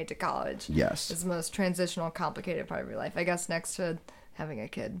moving away to college. Yes. Is the most transitional, complicated part of your life. I guess next to having a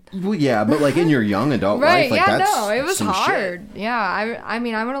kid. Well, yeah, but like in your young adult life, like it was hard. Shit. Yeah, I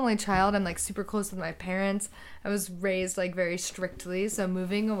mean, I'm an only child. I'm like super close with my parents. I was raised like very strictly, so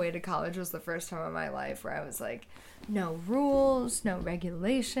moving away to college was the first time in my life where I was like, no rules, no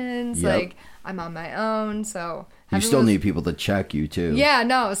regulations. Yep. Like I'm on my own, so you still need people to check you too. Yeah,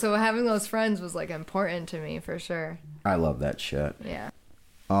 no. So having those friends was like important to me for sure. I love that shit. Yeah.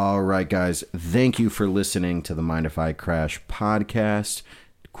 All right, guys. Thank you for listening to the Mind If I Crash podcast.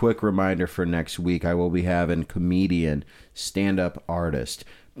 Quick reminder for next week, I will be having comedian, stand-up artist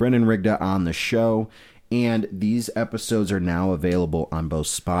Brennan Rigda on the show. And these episodes are now available on both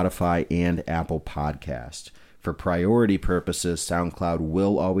Spotify and Apple Podcast. For priority purposes, SoundCloud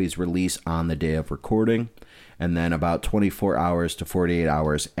will always release on the day of recording. And then about 24 hours to 48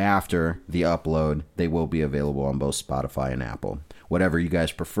 hours after the upload, they will be available on both Spotify and Apple. Whatever you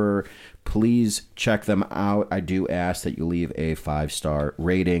guys prefer, please check them out. I do ask that you leave a 5-star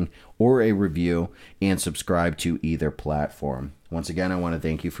rating or a review and subscribe to either platform. Once again, I want to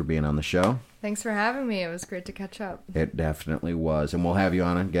thank you for being on the show. Thanks for having me. It was great to catch up. It definitely was. And we'll have you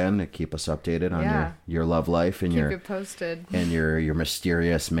on again to keep us updated on your love life and keep it posted. And your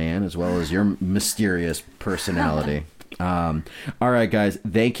mysterious man as well as your mysterious personality. All right, guys.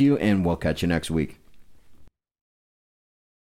 Thank you, and we'll catch you next week.